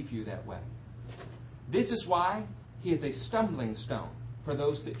never leave you that way. This is why he is a stumbling stone for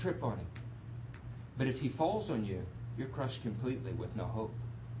those that trip on him. But if he falls on you, you're crushed completely with no hope.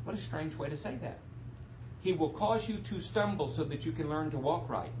 What a strange way to say that. He will cause you to stumble so that you can learn to walk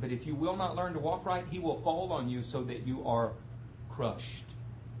right. But if you will not learn to walk right, he will fall on you so that you are crushed.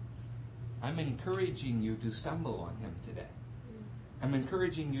 I'm encouraging you to stumble on him today. I'm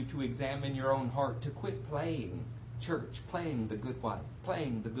encouraging you to examine your own heart, to quit playing church, playing the good wife,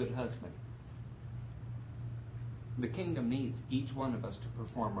 playing the good husband. The kingdom needs each one of us to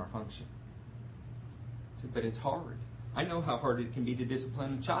perform our function. But it's hard. I know how hard it can be to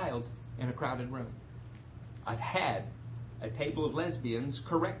discipline a child in a crowded room. I've had a table of lesbians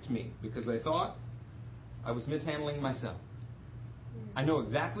correct me because they thought I was mishandling myself. I know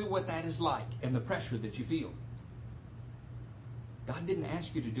exactly what that is like and the pressure that you feel. God didn't ask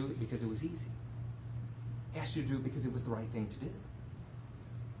you to do it because it was easy. He asked you to do it because it was the right thing to do.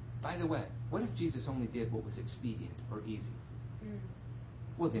 By the way, what if Jesus only did what was expedient or easy?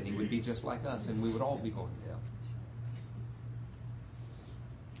 Well, then he would be just like us and we would all be going to hell.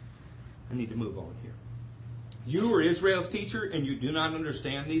 I need to move on here. You are Israel's teacher and you do not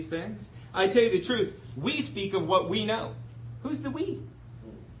understand these things? I tell you the truth, we speak of what we know. Who's the we?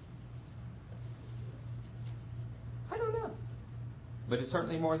 I don't know. But it's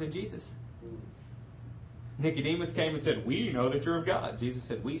certainly more than Jesus. Nicodemus came and said, we know that you're of God. Jesus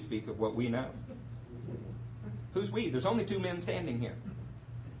said, we speak of what we know. Who's we? There's only two men standing here.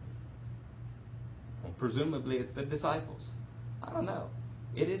 And presumably it's the disciples. I don't know.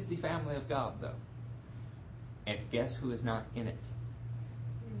 It is the family of God, though. And guess who is not in it?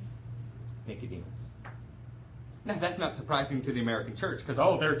 Nicodemus. Now, that's not surprising to the American church because,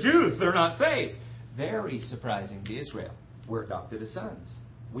 oh, they're Jews, they're not saved. Very surprising to Israel. We're adopted as sons.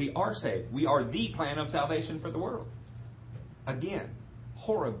 We are saved. We are the plan of salvation for the world. Again,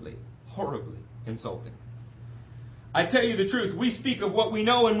 horribly, horribly insulting. I tell you the truth, we speak of what we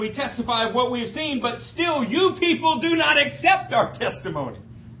know and we testify of what we have seen, but still you people do not accept our testimony.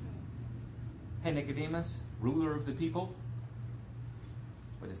 Hey, Nicodemus, ruler of the people,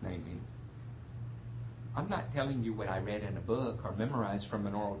 what his name means. I'm not telling you what I read in a book or memorized from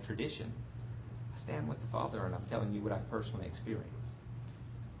an oral tradition. I stand with the Father and I'm telling you what I personally experienced.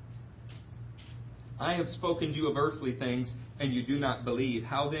 I have spoken to you of earthly things and you do not believe.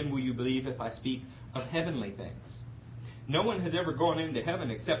 How then will you believe if I speak of heavenly things? No one has ever gone into heaven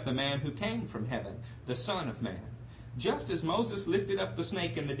except the man who came from heaven, the Son of Man. Just as Moses lifted up the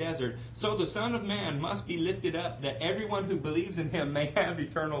snake in the desert, so the Son of Man must be lifted up, that everyone who believes in him may have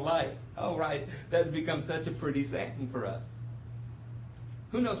eternal life. Oh, right. That's become such a pretty saying for us.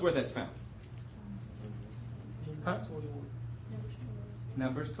 Who knows where that's found? Huh?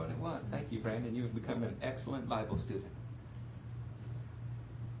 Numbers 21. Thank you, Brandon. You have become an excellent Bible student.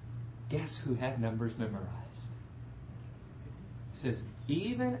 Guess who had Numbers memorized? It says,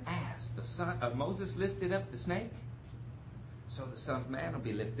 even as the son of Moses lifted up the snake, so the Son of Man will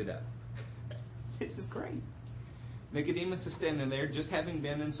be lifted up. This is great. Nicodemus is standing there just having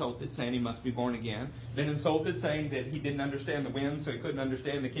been insulted, saying he must be born again. Been insulted, saying that he didn't understand the wind, so he couldn't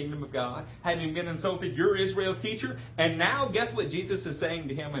understand the kingdom of God. Having been insulted, you're Israel's teacher. And now, guess what Jesus is saying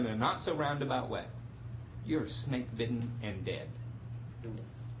to him in a not-so-roundabout way? You're snake-bitten and dead.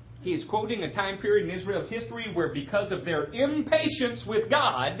 He is quoting a time period in Israel's history where because of their impatience with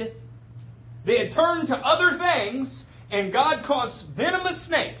God, they had turned to other things, and God caused venomous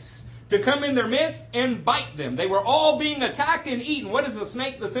snakes to come in their midst and bite them. They were all being attacked and eaten. What is a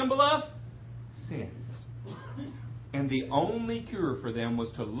snake the symbol of? Sin. And the only cure for them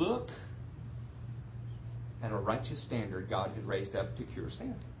was to look at a righteous standard God had raised up to cure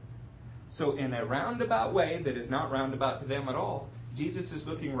sin. So in a roundabout way that is not roundabout to them at all, Jesus is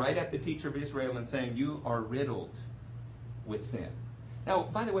looking right at the teacher of Israel and saying, you are riddled with sin. Now,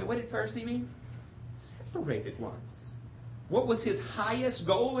 by the way, what did Pharisee mean? Separated ones. What was his highest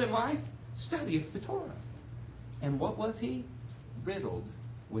goal in life? Study of the Torah. And what was he? Riddled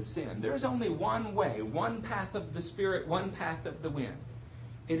with sin. There's only one way, one path of the Spirit, one path of the wind.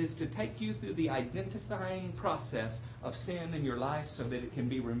 It is to take you through the identifying process of sin in your life so that it can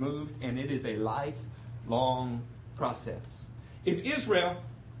be removed, and it is a lifelong process. If Israel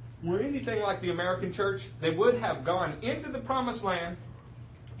were anything like the American church, they would have gone into the promised land,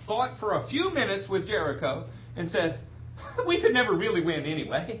 fought for a few minutes with Jericho, and said, we could never really win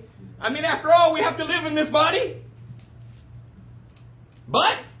anyway. I mean, after all, we have to live in this body.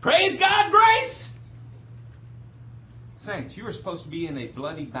 But, praise God, grace! Saints, you are supposed to be in a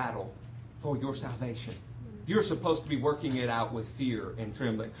bloody battle for your salvation. You're supposed to be working it out with fear and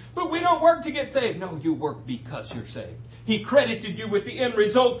trembling. But we don't work to get saved. No, you work because you're saved. He credited you with the end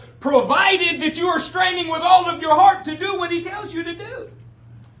result, provided that you are straining with all of your heart to do what He tells you to do.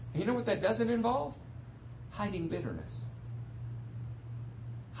 And you know what that doesn't involve? Hiding bitterness.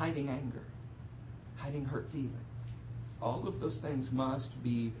 Hiding anger. Hiding hurt feelings. All of those things must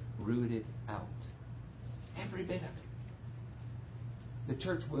be rooted out. Every bit of it. The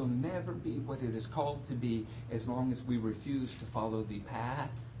church will never be what it is called to be as long as we refuse to follow the path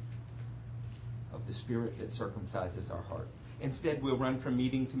of the Spirit that circumcises our heart. Instead, we'll run from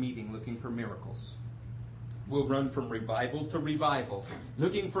meeting to meeting looking for miracles. We'll run from revival to revival,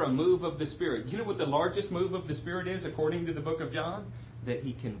 looking for a move of the Spirit. You know what the largest move of the Spirit is, according to the book of John? That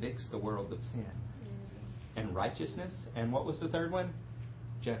He convicts the world of sin and righteousness. And what was the third one?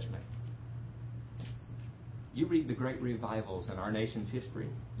 Judgment. You read the great revivals in our nation's history,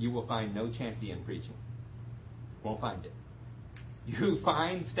 you will find no champion preaching. Won't find it. You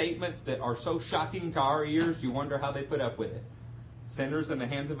find statements that are so shocking to our ears, you wonder how they put up with it. Sinners in the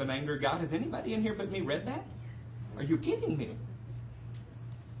hands of an angry God. Has anybody in here but me read that? Are you kidding me?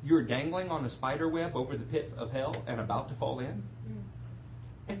 You're dangling on a spider web over the pits of hell and about to fall in?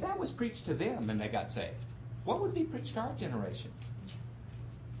 If that was preached to them and they got saved, what would be preached to our generation?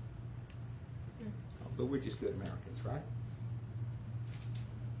 But we're just good Americans, right?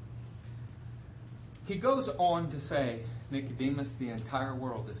 He goes on to say, Nicodemus, the entire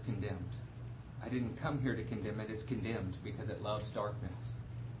world is condemned. I didn't come here to condemn it. It's condemned because it loves darkness.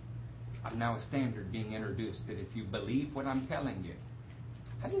 I'm now a standard being introduced that if you believe what I'm telling you,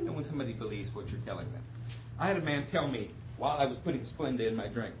 how do you know when somebody believes what you're telling them? I had a man tell me while I was putting Splenda in my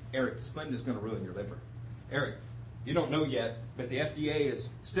drink, Eric, Splenda's going to ruin your liver. Eric, you don't know yet, but the FDA is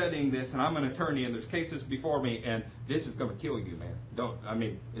studying this, and I'm an attorney, and there's cases before me, and this is going to kill you,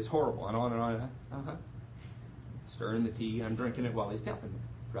 man. It's horrible, and on and on and on. Stirring the tea, I'm drinking it while he's telling me,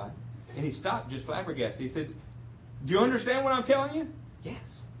 right? And he stopped just flabbergasted. He said, do you understand what I'm telling you? Yes.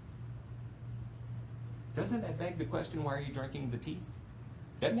 Doesn't that beg the question, why are you drinking the tea?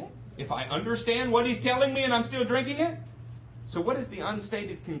 Doesn't it? If I understand what he's telling me and I'm still drinking it? So what is the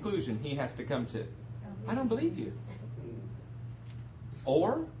unstated conclusion he has to come to? I don't believe you.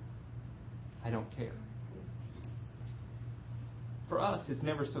 Or, I don't care. For us, it's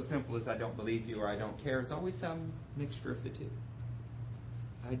never so simple as I don't believe you or I don't care. It's always some mixture of the two.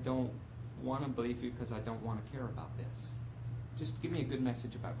 I don't want to believe you because I don't want to care about this. Just give me a good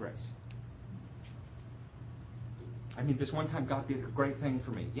message about grace. This one time God did a great thing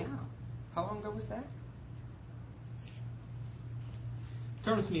for me. Yeah. How long ago was that?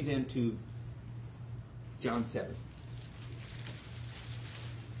 Turn with me then to John 7.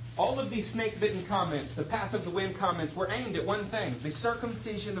 All of these snake-bitten comments, the path of the wind comments, were aimed at one thing, the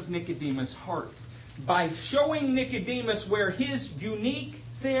circumcision of Nicodemus' heart. By showing Nicodemus where his unique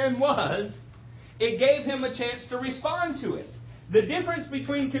sin was, it gave him a chance to respond to it. The difference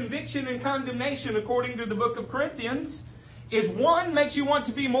between conviction and condemnation, according to the book of Corinthians, is one makes you want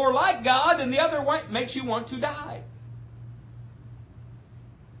to be more like God, and the other one makes you want to die.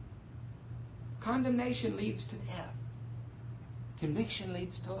 Condemnation leads to death. Conviction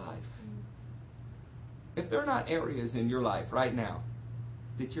leads to life. If there are not areas in your life right now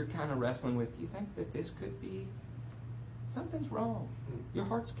that you're kind of wrestling with, do you think that this could be something's wrong? Your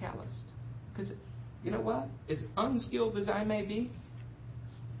heart's calloused. Because you know what? As unskilled as I may be,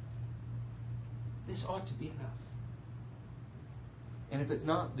 this ought to be enough. And if it's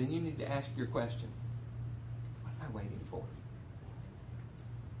not, then you need to ask your question. What am I waiting for?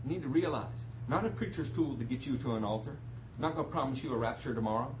 You need to realize, not a preacher's tool to get you to an altar. I'm not going to promise you a rapture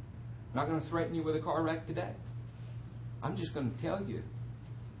tomorrow. I'm not going to threaten you with a car wreck today. I'm just going to tell you,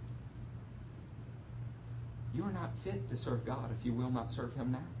 you are not fit to serve God if you will not serve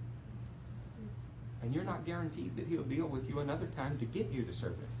Him now. And you're not guaranteed that He'll deal with you another time to get you to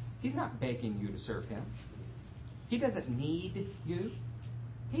serve Him. He's not begging you to serve Him. He doesn't need you.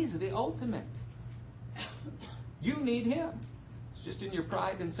 He's the ultimate. You need Him. It's just in your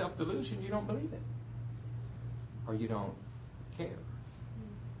pride and self-delusion you don't believe it. Or you don't care.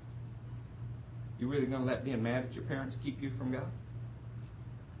 You really going to let being mad at your parents keep you from God?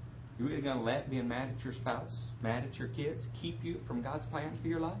 You really going to let being mad at your spouse, mad at your kids, keep you from God's plan for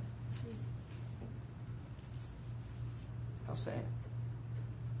your life? How sad.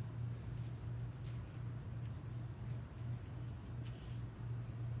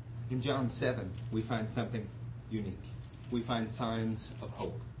 In John 7, we find something unique. We find signs of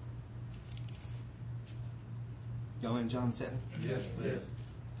hope. Y'all in John 7? Yes. Yes.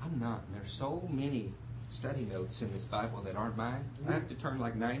 I'm not. There's so many study notes in this Bible that aren't mine. I have to turn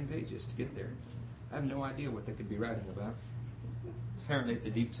like 9 pages to get there. I have no idea what they could be writing about. Apparently it's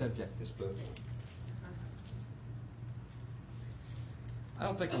a deep subject, this book. I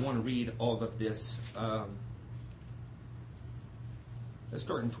don't think I want to read all of this. Let's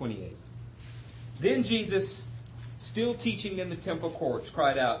start in 28. Then Jesus, still teaching in the temple courts,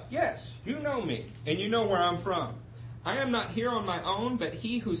 cried out, "Yes, you know me, and you know where I'm from. I am not here on my own, but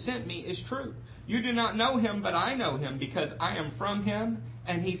he who sent me is true. You do not know him, but I know him, because I am from him,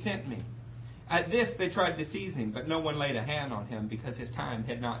 and he sent me." At this they tried to seize him, but no one laid a hand on him, because his time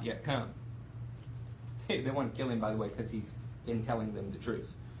had not yet come. They want to kill him, by the way, because he's been telling them the truth.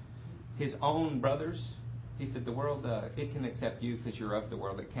 His own brothers, he said, the world, it can accept you because you're of the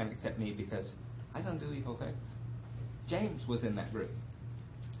world. It can't accept me because I don't do evil things. James was in that group.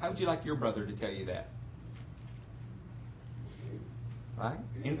 How would you like your brother to tell you that? Right?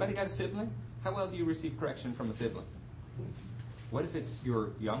 Anybody got a sibling? How well do you receive correction from a sibling? What if it's your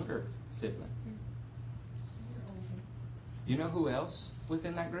younger sibling? You know who else was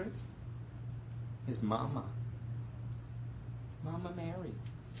in that group? His mama. Mama Mary.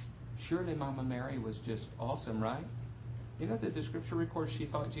 Surely Mama Mary was just awesome, right? You know that the scripture records she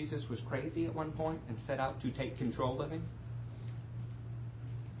thought Jesus was crazy at one point and set out to take control of him?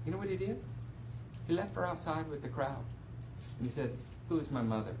 You know what he did? He left her outside with the crowd. And he said, "Who is my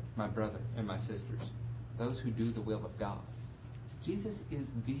mother, my brother, and my sisters? Those who do the will of God." Jesus is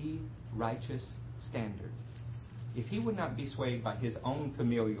the righteous standard. If he would not be swayed by his own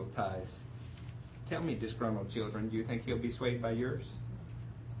familial ties, tell me, disgruntled children, do you think he'll be swayed by yours?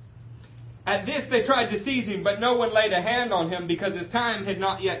 At this they tried to seize him, but no one laid a hand on him because his time had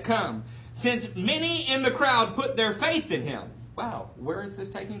not yet come, since many in the crowd put their faith in him. Wow, where is this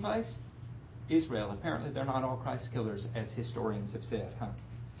taking place? Israel. Apparently they're not all Christ killers, as historians have said, huh?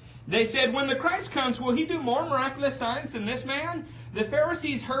 They said, "When the Christ comes, will he do more miraculous signs than this man?" The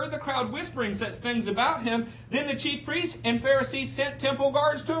Pharisees heard the crowd whispering such things about him. Then the chief priests and Pharisees sent temple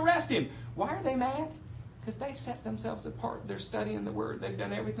guards to arrest him. Why are they mad? Because they've set themselves apart. They're studying the Word. They've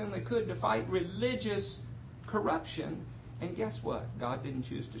done everything they could to fight religious corruption. And guess what? God didn't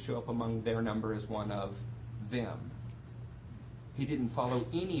choose to show up among their number as one of them. He didn't follow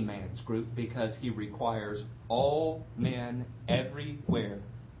any man's group because he requires all men everywhere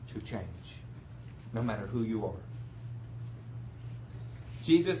to change, no matter who you are.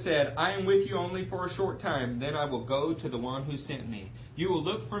 Jesus said, "I am with you only for a short time, then I will go to the one who sent me. You will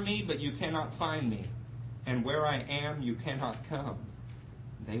look for me, but you cannot find me. And where I am, you cannot come."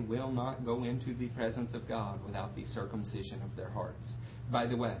 They will not go into the presence of God without the circumcision of their hearts. By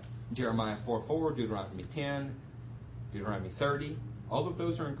the way, Jeremiah 4:4, Deuteronomy 10, Deuteronomy 30, all of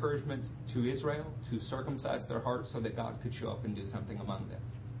those are encouragements to Israel to circumcise their hearts so that God could show up and do something among them.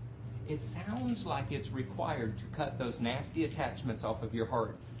 It sounds like it's required to cut those nasty attachments off of your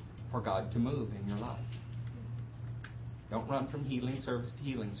heart for God to move in your life. Don't run from healing service to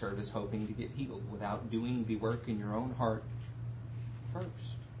healing service hoping to get healed without doing the work in your own heart first.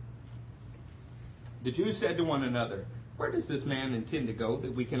 The Jews said to one another, "Where does this man intend to go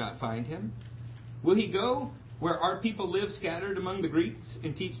that we cannot find him? Will he go where our people live scattered among the Greeks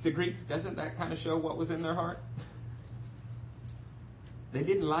and teach the Greeks?" Doesn't that kind of show what was in their heart? They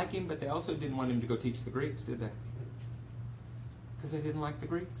didn't like him, but they also didn't want him to go teach the Greeks, did they? Because they didn't like the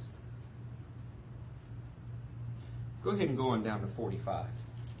Greeks. Go ahead and go on down to 45.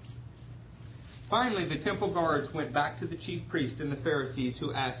 Finally, the temple guards went back to the chief priest and the Pharisees,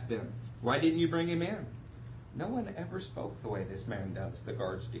 who asked them, "Why didn't you bring him in?" "No one ever spoke the way this man does," the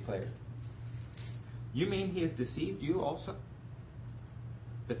guards declared. "You mean he has deceived you also?"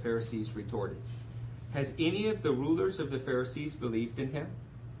 The Pharisees retorted. "Has any of the rulers of the Pharisees believed in him?"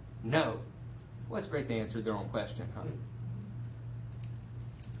 "No." Well, it's great they answered their own question, huh?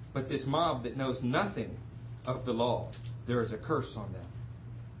 "But this mob that knows nothing of the law, there is a curse on them."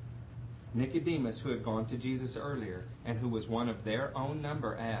 Nicodemus, who had gone to Jesus earlier and who was one of their own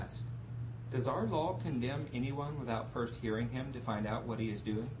number, asked, "Does our law condemn anyone without first hearing him to find out what he is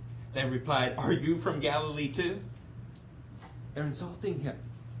doing?" They replied, "Are you from Galilee too?" They're insulting him.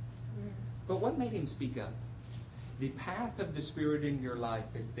 But what made him speak up? The path of the Spirit in your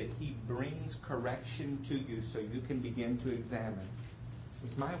life is that he brings correction to you so you can begin to examine.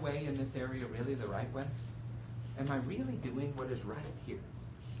 Is my way in this area really the right way? Am I really doing what is right here?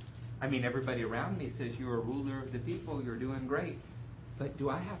 I mean, everybody around me says you're a ruler of the people, you're doing great. But do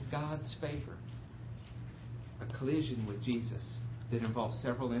I have God's favor? A collision with Jesus that involves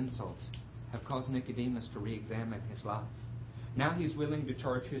several insults have caused Nicodemus to re-examine his life. Now he's willing to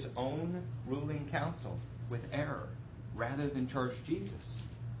charge his own ruling council with error rather than charge Jesus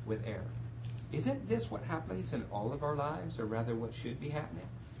with error. Isn't this what happens in all of our lives, or rather what should be happening?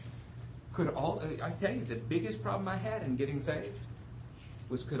 I tell you, the biggest problem I had in getting saved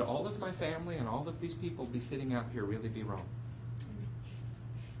was, could all of my family and all of these people be sitting out here really be wrong?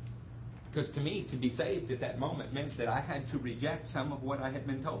 Because to me, to be saved at that moment meant that I had to reject some of what I had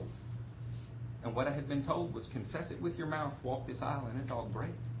been told. And what I had been told was, confess it with your mouth, walk this aisle, and it's all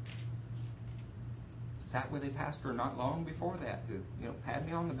great. Sat with a pastor not long before that who, patted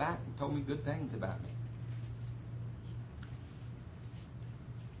me on the back and told me good things about me.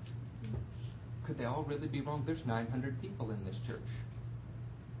 Could they all really be wrong? There's 900 people in this church.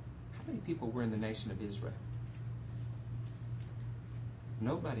 How many people were in the nation of Israel?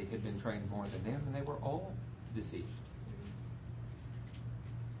 Nobody had been trained more than them, and they were all deceived.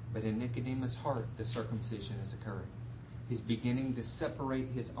 But in Nicodemus' heart, the circumcision is occurring. He's beginning to separate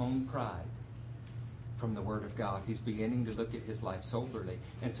his own pride from the Word of God. He's beginning to look at his life soberly.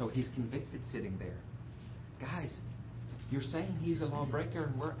 And so he's convicted sitting there. Guys, you're saying he's a lawbreaker,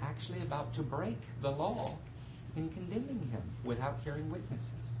 and we're actually about to break the law in condemning him without hearing witnesses.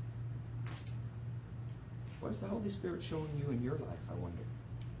 What is the Holy Spirit showing you in your life, I wonder?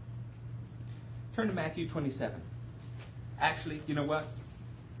 Turn to Matthew 27. Actually, you know what?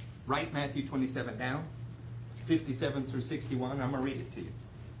 Write Matthew 27 down, 57 through 61. I'm going to read it to you.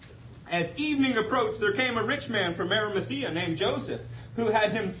 As evening approached, there came a rich man from Arimathea named Joseph, who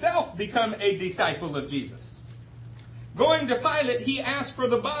had himself become a disciple of Jesus. Going to Pilate, he asked for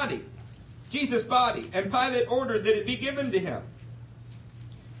the body, Jesus' body, and Pilate ordered that it be given to him.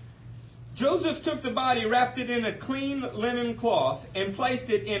 Joseph took the body, wrapped it in a clean linen cloth, and placed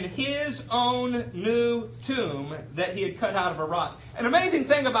it in his own new tomb that he had cut out of a rock. An amazing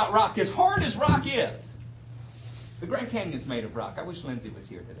thing about rock, as hard as rock is, the Grand Canyon's made of rock. I wish Lindsay was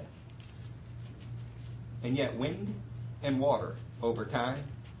here today. And yet wind and water, over time,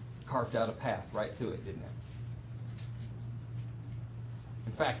 carved out a path right through it, didn't it?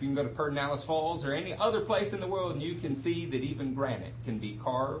 In fact, you can go to Pedernales Falls or any other place in the world, and you can see that even granite can be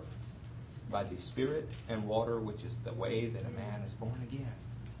carved by the Spirit and water, which is the way that a man is born again.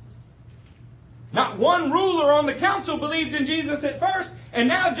 Not one ruler on the council believed in Jesus at first, and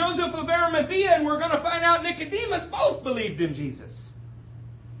now Joseph of Arimathea, and we're going to find out Nicodemus, both believed in Jesus.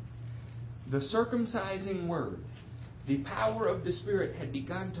 The circumcising word, the power of the Spirit, had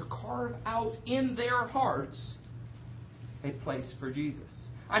begun to carve out in their hearts a place for Jesus.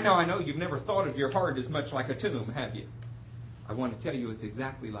 I know you've never thought of your heart as much like a tomb, have you? I want to tell you it's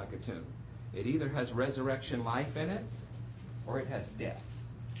exactly like a tomb. It either has resurrection life in it, or it has death.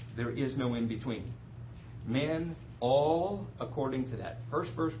 There is no in between. Men, all, according to that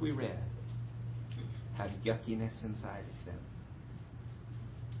first verse we read, have yuckiness inside of them.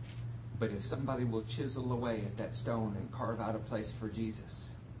 But if somebody will chisel away at that stone and carve out a place for Jesus,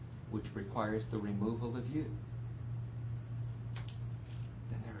 which requires the removal of you,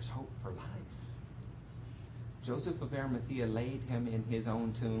 then there is hope for life. Joseph of Arimathea laid him in his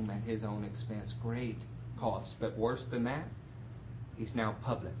own tomb at his own expense. Great cost. But worse than that, he's now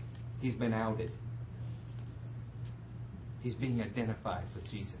public. He's been outed. He's being identified with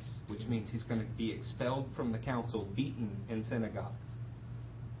Jesus, which means he's going to be expelled from the council, beaten in synagogues.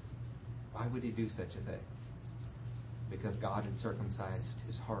 Why would he do such a thing? Because God had circumcised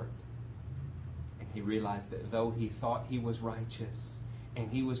his heart. And he realized that though he thought he was righteous, and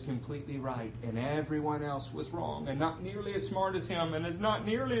he was completely right, and everyone else was wrong, and not nearly as smart as him, and is not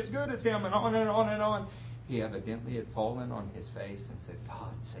nearly as good as him, and on and on and on, he evidently had fallen on his face and said,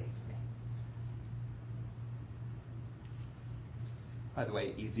 God, save me. By the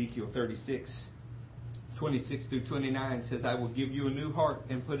way, Ezekiel 36, 26 through 29 says, I will give you a new heart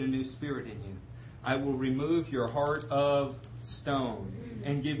and put a new spirit in you. I will remove your heart of stone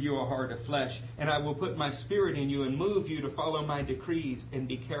and give you a heart of flesh. And I will put my spirit in you and move you to follow my decrees and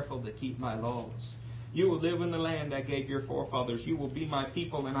be careful to keep my laws. You will live in the land I gave your forefathers. You will be my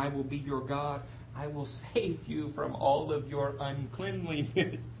people and I will be your God. I will save you from all of your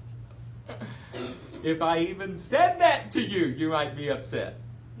uncleanliness. If I even said that to you, you might be upset.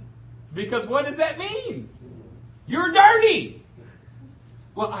 Because what does that mean? You're dirty.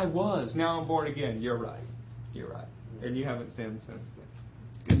 Well, I was. Now I'm born again. You're right. You're right. And you haven't sinned since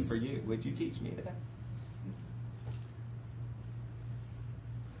then. Good for you. Would you teach me that?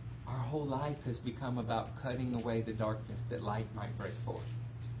 Our whole life has become about cutting away the darkness that light might break forth.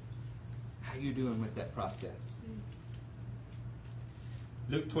 How are you doing with that process?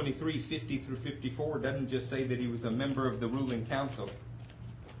 Luke 23, 50 through 54 doesn't just say that he was a member of the ruling council.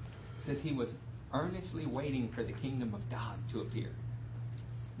 It says he was earnestly waiting for the kingdom of God to appear.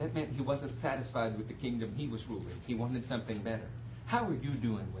 That meant he wasn't satisfied with the kingdom he was ruling. He wanted something better. How are you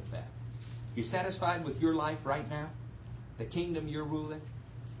doing with that? You satisfied with your life right now? The kingdom you're ruling?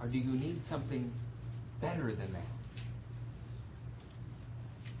 Or do you need something better than that?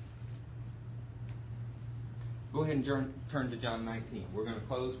 Go ahead and turn to John 19. We're going to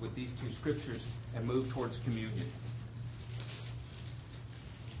close with these two scriptures and move towards communion.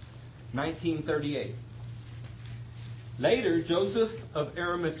 1938. Later, Joseph of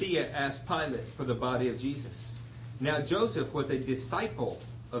Arimathea asked Pilate for the body of Jesus. Now Joseph was a disciple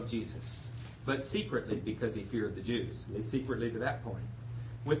of Jesus, but secretly because he feared the Jews. At least secretly to that point.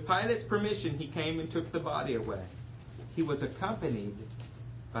 With Pilate's permission, he came and took the body away. He was accompanied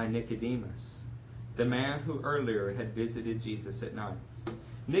by Nicodemus, the man who earlier had visited Jesus at night.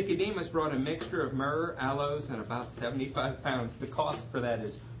 Nicodemus brought a mixture of myrrh, aloes, and about 75 pounds. The cost for that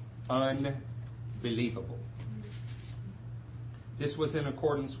is unbelievable. This was in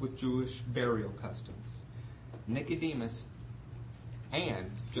accordance with Jewish burial customs. Nicodemus and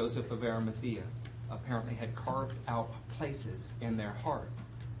Joseph of Arimathea apparently had carved out places in their heart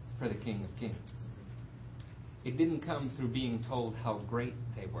for the King of Kings. It didn't come through being told how great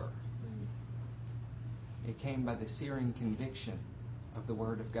they were. It came by the searing conviction of the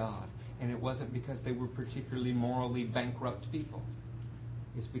Word of God. And it wasn't because they were particularly morally bankrupt people.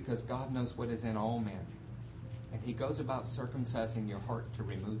 It's because God knows what is in all men. And He goes about circumcising your heart to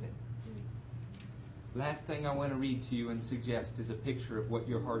remove it. Last thing I want to read to you and suggest is a picture of what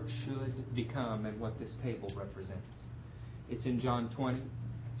your heart should become and what this table represents. It's in John 20,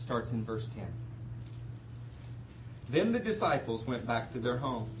 starts in verse 10. Then the disciples went back to their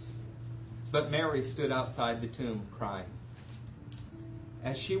homes, but Mary stood outside the tomb crying.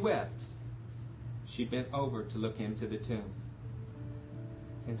 As she wept, she bent over to look into the tomb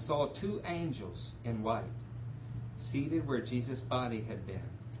and saw two angels in white seated where Jesus' body had been,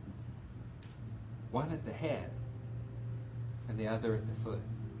 one at the head and the other at the foot.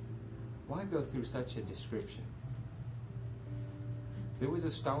 Why go through such a description? There was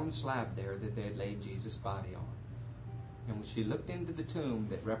a stone slab there that they had laid Jesus' body on. And when she looked into the tomb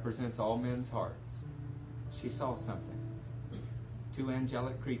that represents all men's hearts, she saw something. Two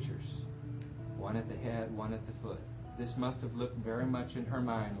angelic creatures, one at the head, one at the foot. This must have looked very much in her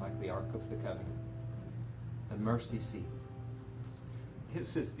mind like the Ark of the Covenant, the mercy seat.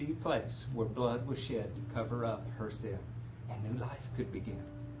 This is the place where blood was shed to cover up her sin, and new life could begin.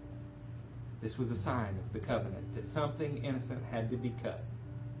 This was a sign of the covenant that something innocent had to be cut,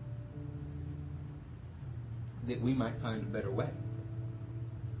 that we might find a better way.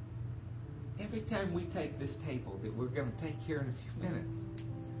 Every time we take this table that we're going to take here in a few minutes,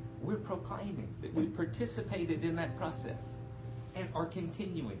 we're proclaiming that we participated in that process and are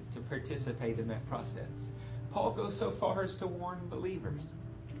continuing to participate in that process. Paul goes so far as to warn believers,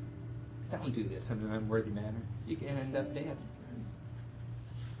 don't do this in an unworthy manner. You can end up dead.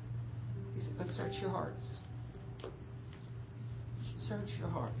 He said, but search your hearts. Search your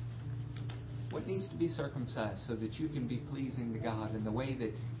hearts. What needs to be circumcised so that you can be pleasing to God in the way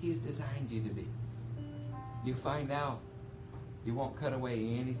that He's designed you to be? You find out you won't cut away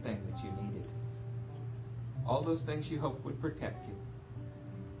anything that you needed. All those things you hoped would protect you.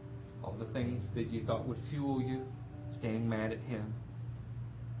 All the things that you thought would fuel you, staying mad at Him,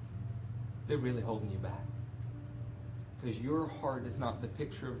 they're really holding you back. Because your heart is not the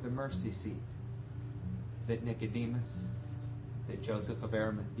picture of the mercy seat that Nicodemus, that Joseph of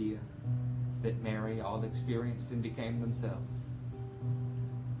Arimathea, that Mary all experienced and became themselves.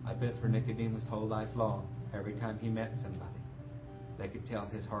 I bet for Nicodemus' whole life long, every time he met somebody, they could tell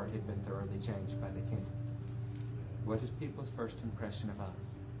his heart had been thoroughly changed by the King. What is people's first impression of us?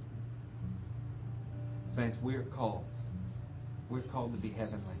 Saints, we're called. We're called to be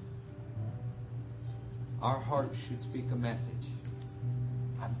heavenly. Our hearts should speak a message.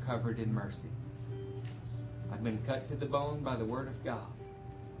 I'm covered in mercy. I've been cut to the bone by the Word of God.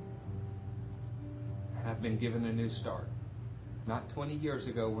 And I've been given a new start. Not 20 years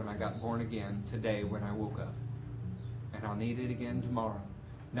ago when I got born again, today when I woke up. And I'll need it again tomorrow.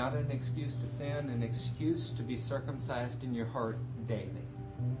 Not an excuse to sin, an excuse to be circumcised in your heart daily.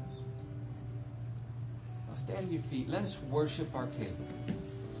 Now stand to your feet. Let us worship our King.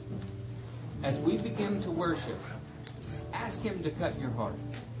 As we begin to worship, ask Him to cut your heart.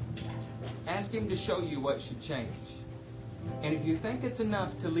 Ask Him to show you what should change. And if you think it's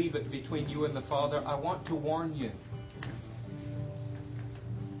enough to leave it between you and the Father, I want to warn you.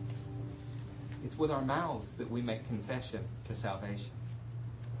 It's with our mouths that we make confession to salvation.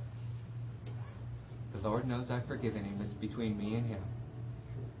 The Lord knows I've forgiven him. It's between me and Him.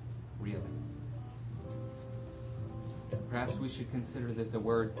 Really. Perhaps we should consider that the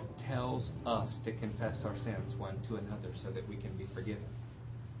Word tells us to confess our sins one to another so that we can be forgiven.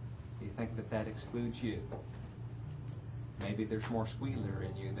 Do you think that that excludes you? Maybe there's more squealer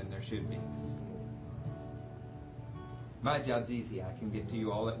in you than there should be. My job's easy. I can get to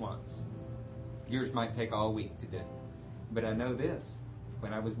you all at once. Yours might take all week to do. But I know this.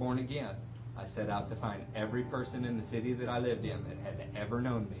 When I was born again, I set out to find every person in the city that I lived in that had ever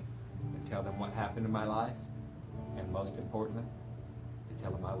known me and tell them what happened in my life, and most importantly, to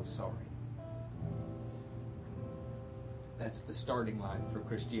tell them I was sorry. That's the starting line for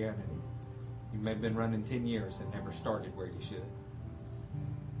Christianity. You may have been running 10 years and never started where you should.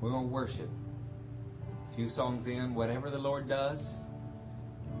 We're going to worship. A few songs in, whatever the Lord does,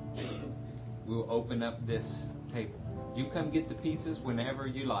 we'll open up this table. You come get the pieces whenever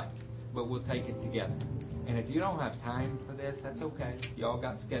you like, but we'll take it together. And if you don't have time for this, that's okay. You all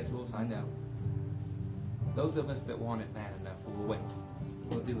got schedules, I know. Those of us that want it bad enough will wait.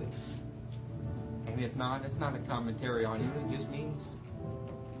 We'll do it. And if not, it's not a commentary on you. It just means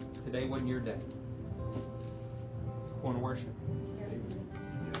today wasn't your day. Want to worship?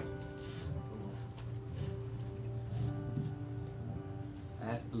 I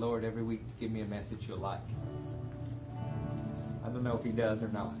ask the Lord every week to give me a message you'll like. I don't know if He does or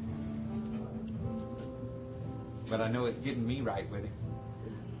not. But I know it's getting me right with Him.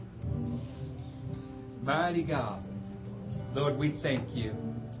 Mighty God, Lord, we thank You.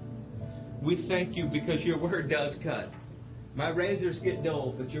 We thank You because Your Word does cut. My razors get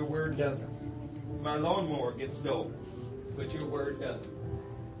dull, but Your Word doesn't. My lawnmower gets dull, but Your Word doesn't.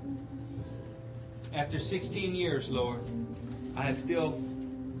 After 16 years, Lord, I still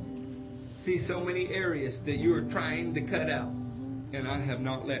see so many areas that You are trying to cut out, and I have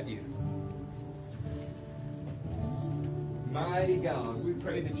not let You. Mighty God, we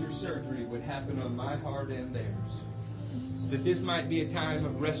pray that Your surgery would happen on my heart and theirs. That this might be a time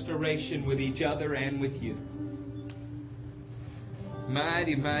of restoration with each other and with You.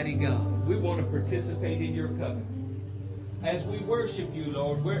 Mighty, mighty God, we want to participate in Your covenant. As we worship You,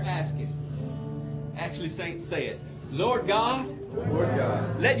 Lord, we're asking. Actually, saints, say it. Lord God,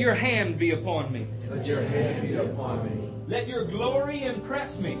 let Your hand be upon me. Let Your hand be upon me. Let Your glory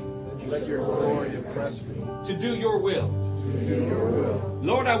impress me. Let Your glory impress me. To do Your will. To do Your will.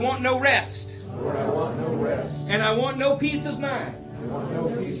 Lord, I want no rest. Lord, I want no rest. And I want no peace of mind. I want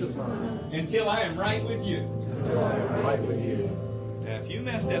no peace of mind. Until I am right with You. Until I am right with You. Now, if you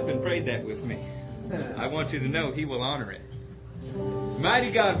messed up and prayed that with me, I want you to know He will honor it.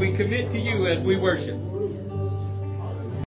 Mighty God, we commit to You as we worship.